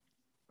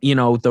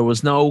 There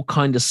was no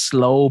kind of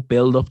slow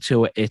build up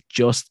to it. It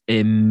just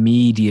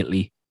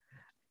immediately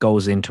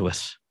goes into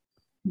it.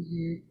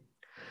 Mm-hmm.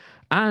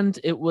 And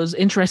it was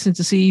interesting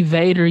to see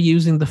Vader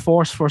using the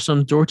Force for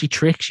some dirty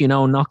tricks,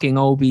 knocking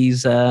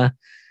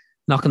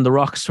knocking the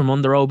rocks from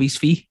under Obi's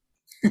feet.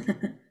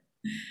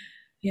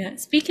 Yeah.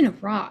 Speaking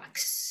of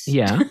rocks.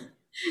 Yeah.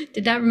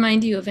 Did that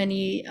remind you of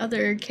any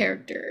other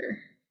character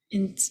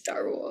in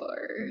Star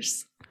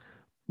Wars?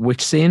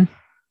 Which scene?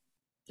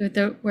 With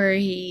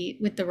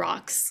the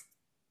rocks.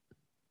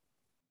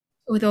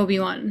 With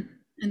Obi-Wan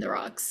and the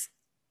rocks.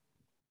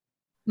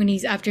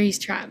 After he's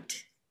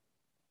trapped.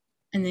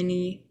 And then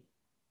he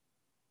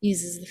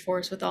uses the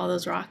Force with all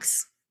those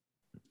rocks.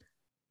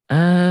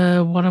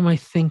 What am I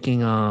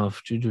thinking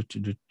of?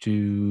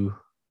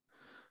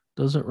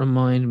 Does it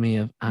remind me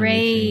of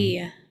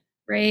anything?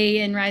 Rey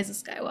and Rise of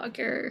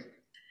Skywalker.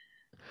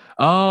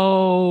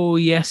 Oh,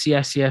 yes.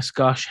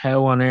 Gosh,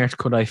 how on earth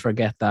could I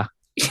forget that?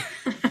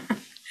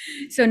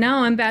 So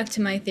now I'm back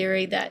to my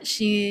theory that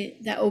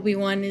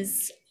Obi-Wan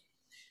is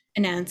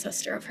an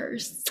ancestor of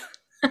hers.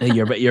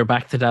 You're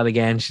back to that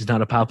again. She's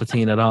not a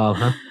Palpatine at all,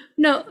 huh?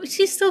 No,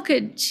 she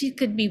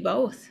could be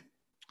both.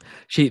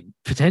 She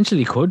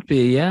potentially could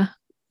be, yeah.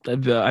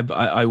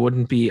 I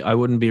wouldn't be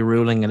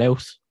ruling it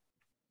out.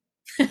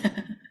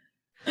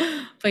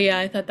 But yeah,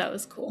 I thought that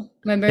was cool.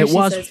 Remember,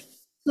 says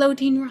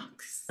floating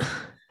rocks.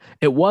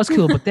 It was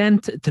cool, but then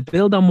to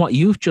build on what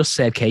you've just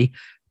said, Kate,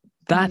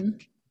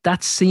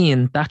 that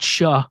scene, that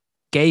shot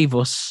gave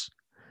us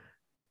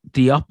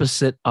the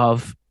opposite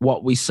of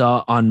what we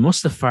saw on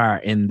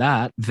Mustafar, in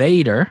that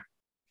Vader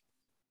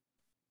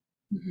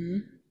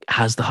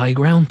has the high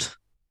ground.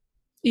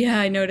 Yeah,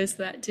 I noticed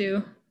that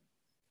too.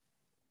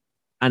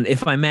 And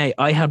if I may,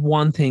 I had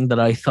one thing that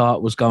I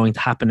thought was going to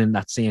happen in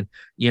that scene.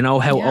 You know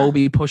how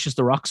Obi pushes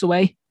the rocks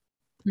away?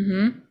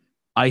 Mm-hmm.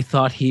 I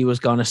thought he was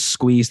going to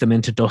squeeze them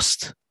into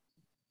dust.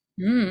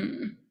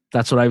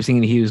 That's what I was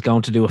thinking. He was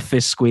going to do a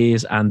fist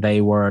squeeze and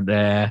they were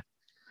there.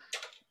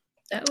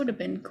 That would have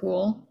been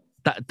cool.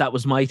 That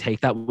was my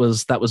take. That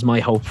was my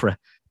hope for it.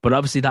 But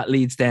obviously that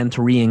leads then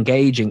to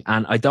re-engaging.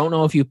 And I don't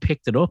know if you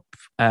picked it up,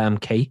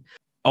 Kate.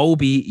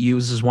 Obi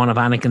uses one of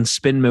Anakin's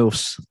spin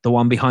moves, the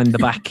one behind the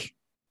back.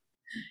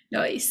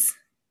 Nice.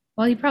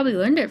 Well, he probably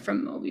learned it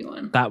from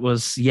Obi-Wan. That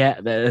was,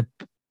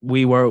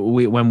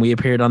 when we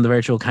appeared on the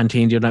virtual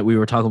canteen the other night, we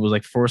were talking, it was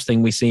like first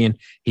thing we seen,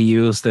 he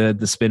used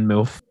the spin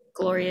move.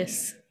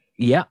 Glorious.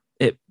 Yeah,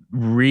 it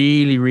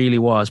really, really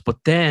was. But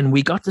then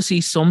we got to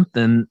see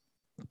something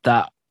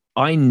that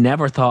I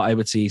never thought I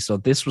would see. So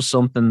this was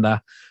something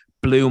that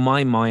blew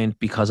my mind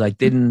because I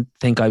didn't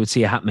think I would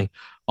see it happening.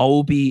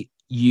 Obi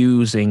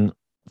using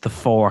the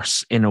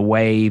Force in a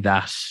way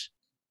that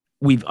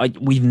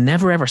we've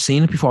never ever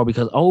seen it before,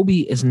 because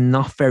Obi is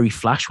not very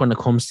flash when it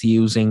comes to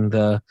using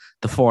the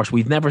Force.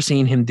 We've never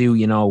seen him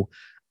do,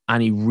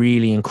 any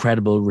really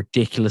incredible,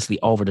 ridiculously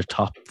over the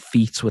top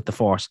feats with the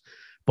Force.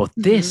 But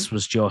this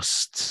was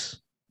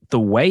just the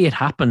way it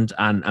happened.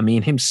 And I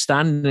mean, him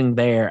standing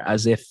there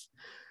as if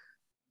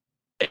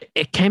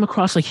it came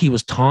across like he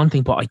was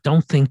taunting, but I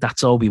don't think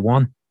that's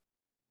Obi-Wan.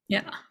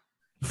 Yeah.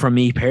 For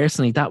me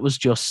personally, that was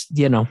just,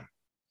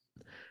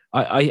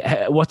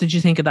 I what did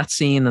you think of that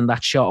scene and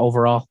that shot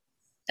overall?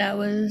 That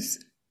was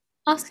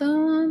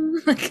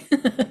awesome.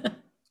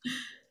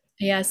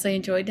 Yes, I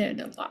enjoyed it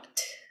a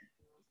lot.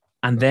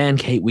 And then,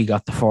 Kate, we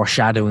got the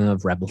foreshadowing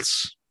of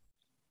Rebels.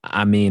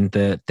 I mean,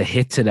 the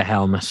hit to the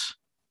helmet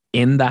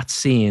in that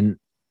scene,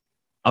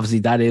 obviously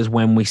that is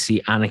when we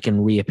see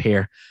Anakin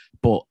reappear,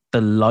 but the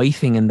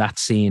lighting in that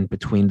scene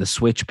between the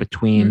switch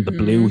between the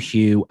blue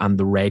hue and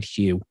the red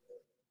hue.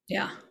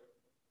 Yeah.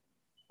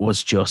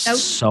 Was just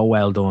so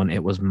well done.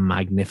 It was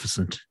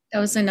magnificent. That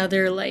was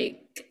another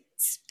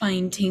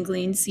spine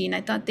tingling scene.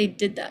 I thought they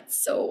did that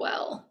so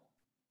well.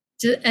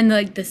 And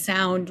the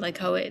sound,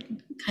 how it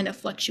kind of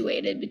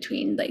fluctuated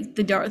between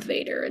the Darth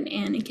Vader and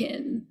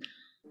Anakin.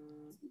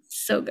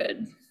 So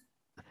good.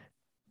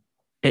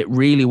 It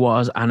really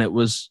was. And it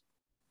was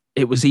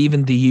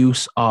even the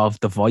use of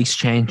the voice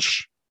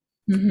change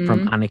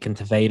from Anakin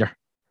to Vader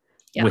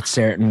with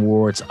certain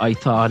words. I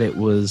thought it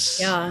was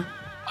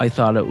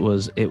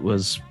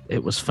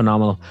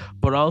phenomenal.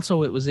 But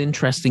also it was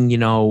interesting,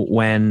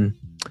 when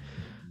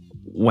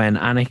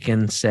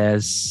Anakin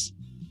says,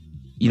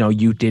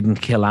 you didn't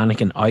kill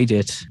Anakin, I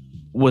did.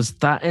 Was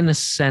that in a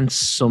sense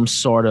some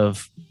sort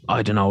of,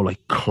 I don't know,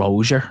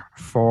 closure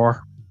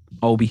for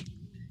Obi?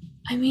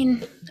 I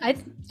mean, I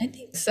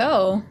think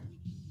so.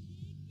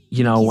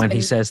 When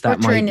he says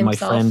that my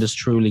friend is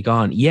truly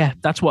gone. Yeah,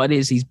 that's what it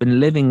is. He's been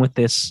living with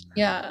this.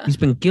 Yeah. He's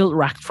been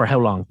guilt-racked for how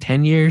long?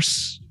 10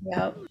 years?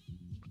 Yeah.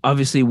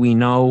 Obviously, we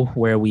know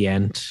where we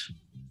end.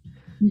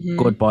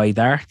 Goodbye,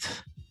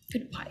 Darth.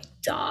 Goodbye,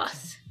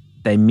 Darth.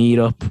 They meet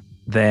up.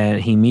 Then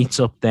he meets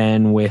up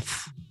then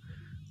with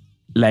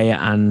Leia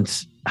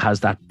and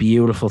has that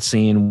beautiful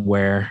scene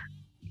where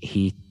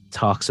he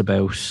talks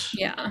about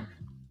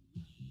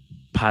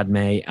Padme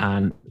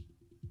and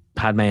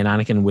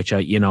Anakin, which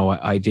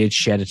I did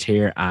shed a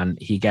tear, and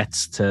he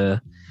gets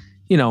to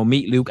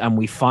meet Luke, and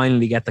we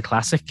finally get the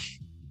classic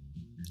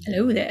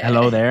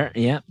hello there.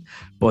 Yeah,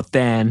 but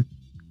then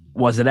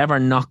was it ever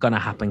not going to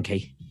happen,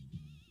 Kate?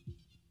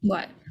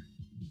 What?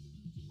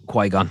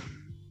 Qui-Gon.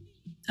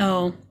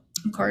 Oh,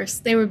 of course.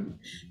 They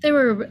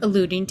were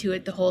alluding to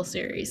it the whole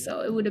series,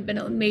 so it would have been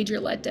a major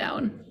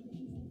letdown.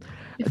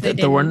 If they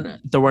There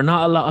didn't. were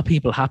not a lot of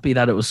people happy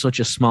that it was such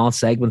a small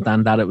segment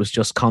and that it was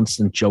just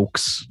constant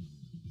jokes.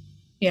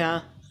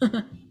 Yeah.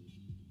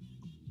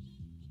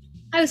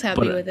 I was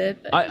happy But with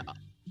it. But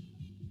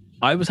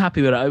I was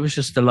happy with it. I was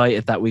just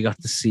delighted that we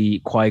got to see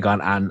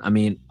Qui-Gon, and I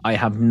mean, I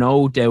have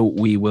no doubt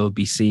we will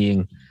be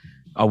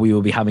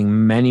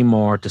having many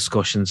more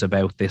discussions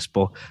about this,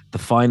 but the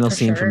final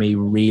scene for me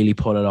really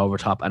put it over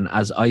top. And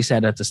as I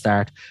said at the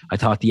start, I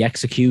thought the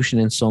execution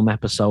in some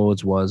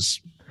episodes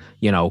was,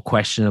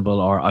 questionable,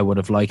 or I would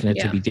have liked it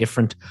to be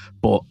different.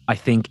 But I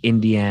think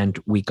in the end,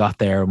 we got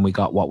there and we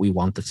got what we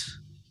wanted.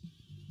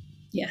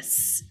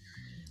 yes.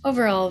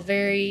 Overall,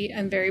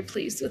 I'm very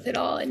pleased with it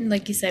all. And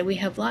like you said, we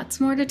have lots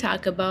more to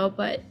talk about,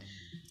 but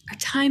our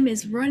time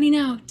is running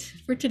out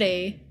for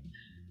today.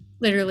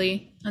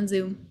 Literally on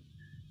Zoom.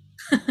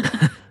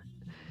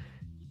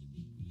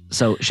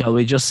 So shall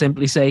we just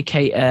simply say,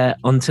 Kate,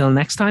 until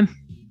next time?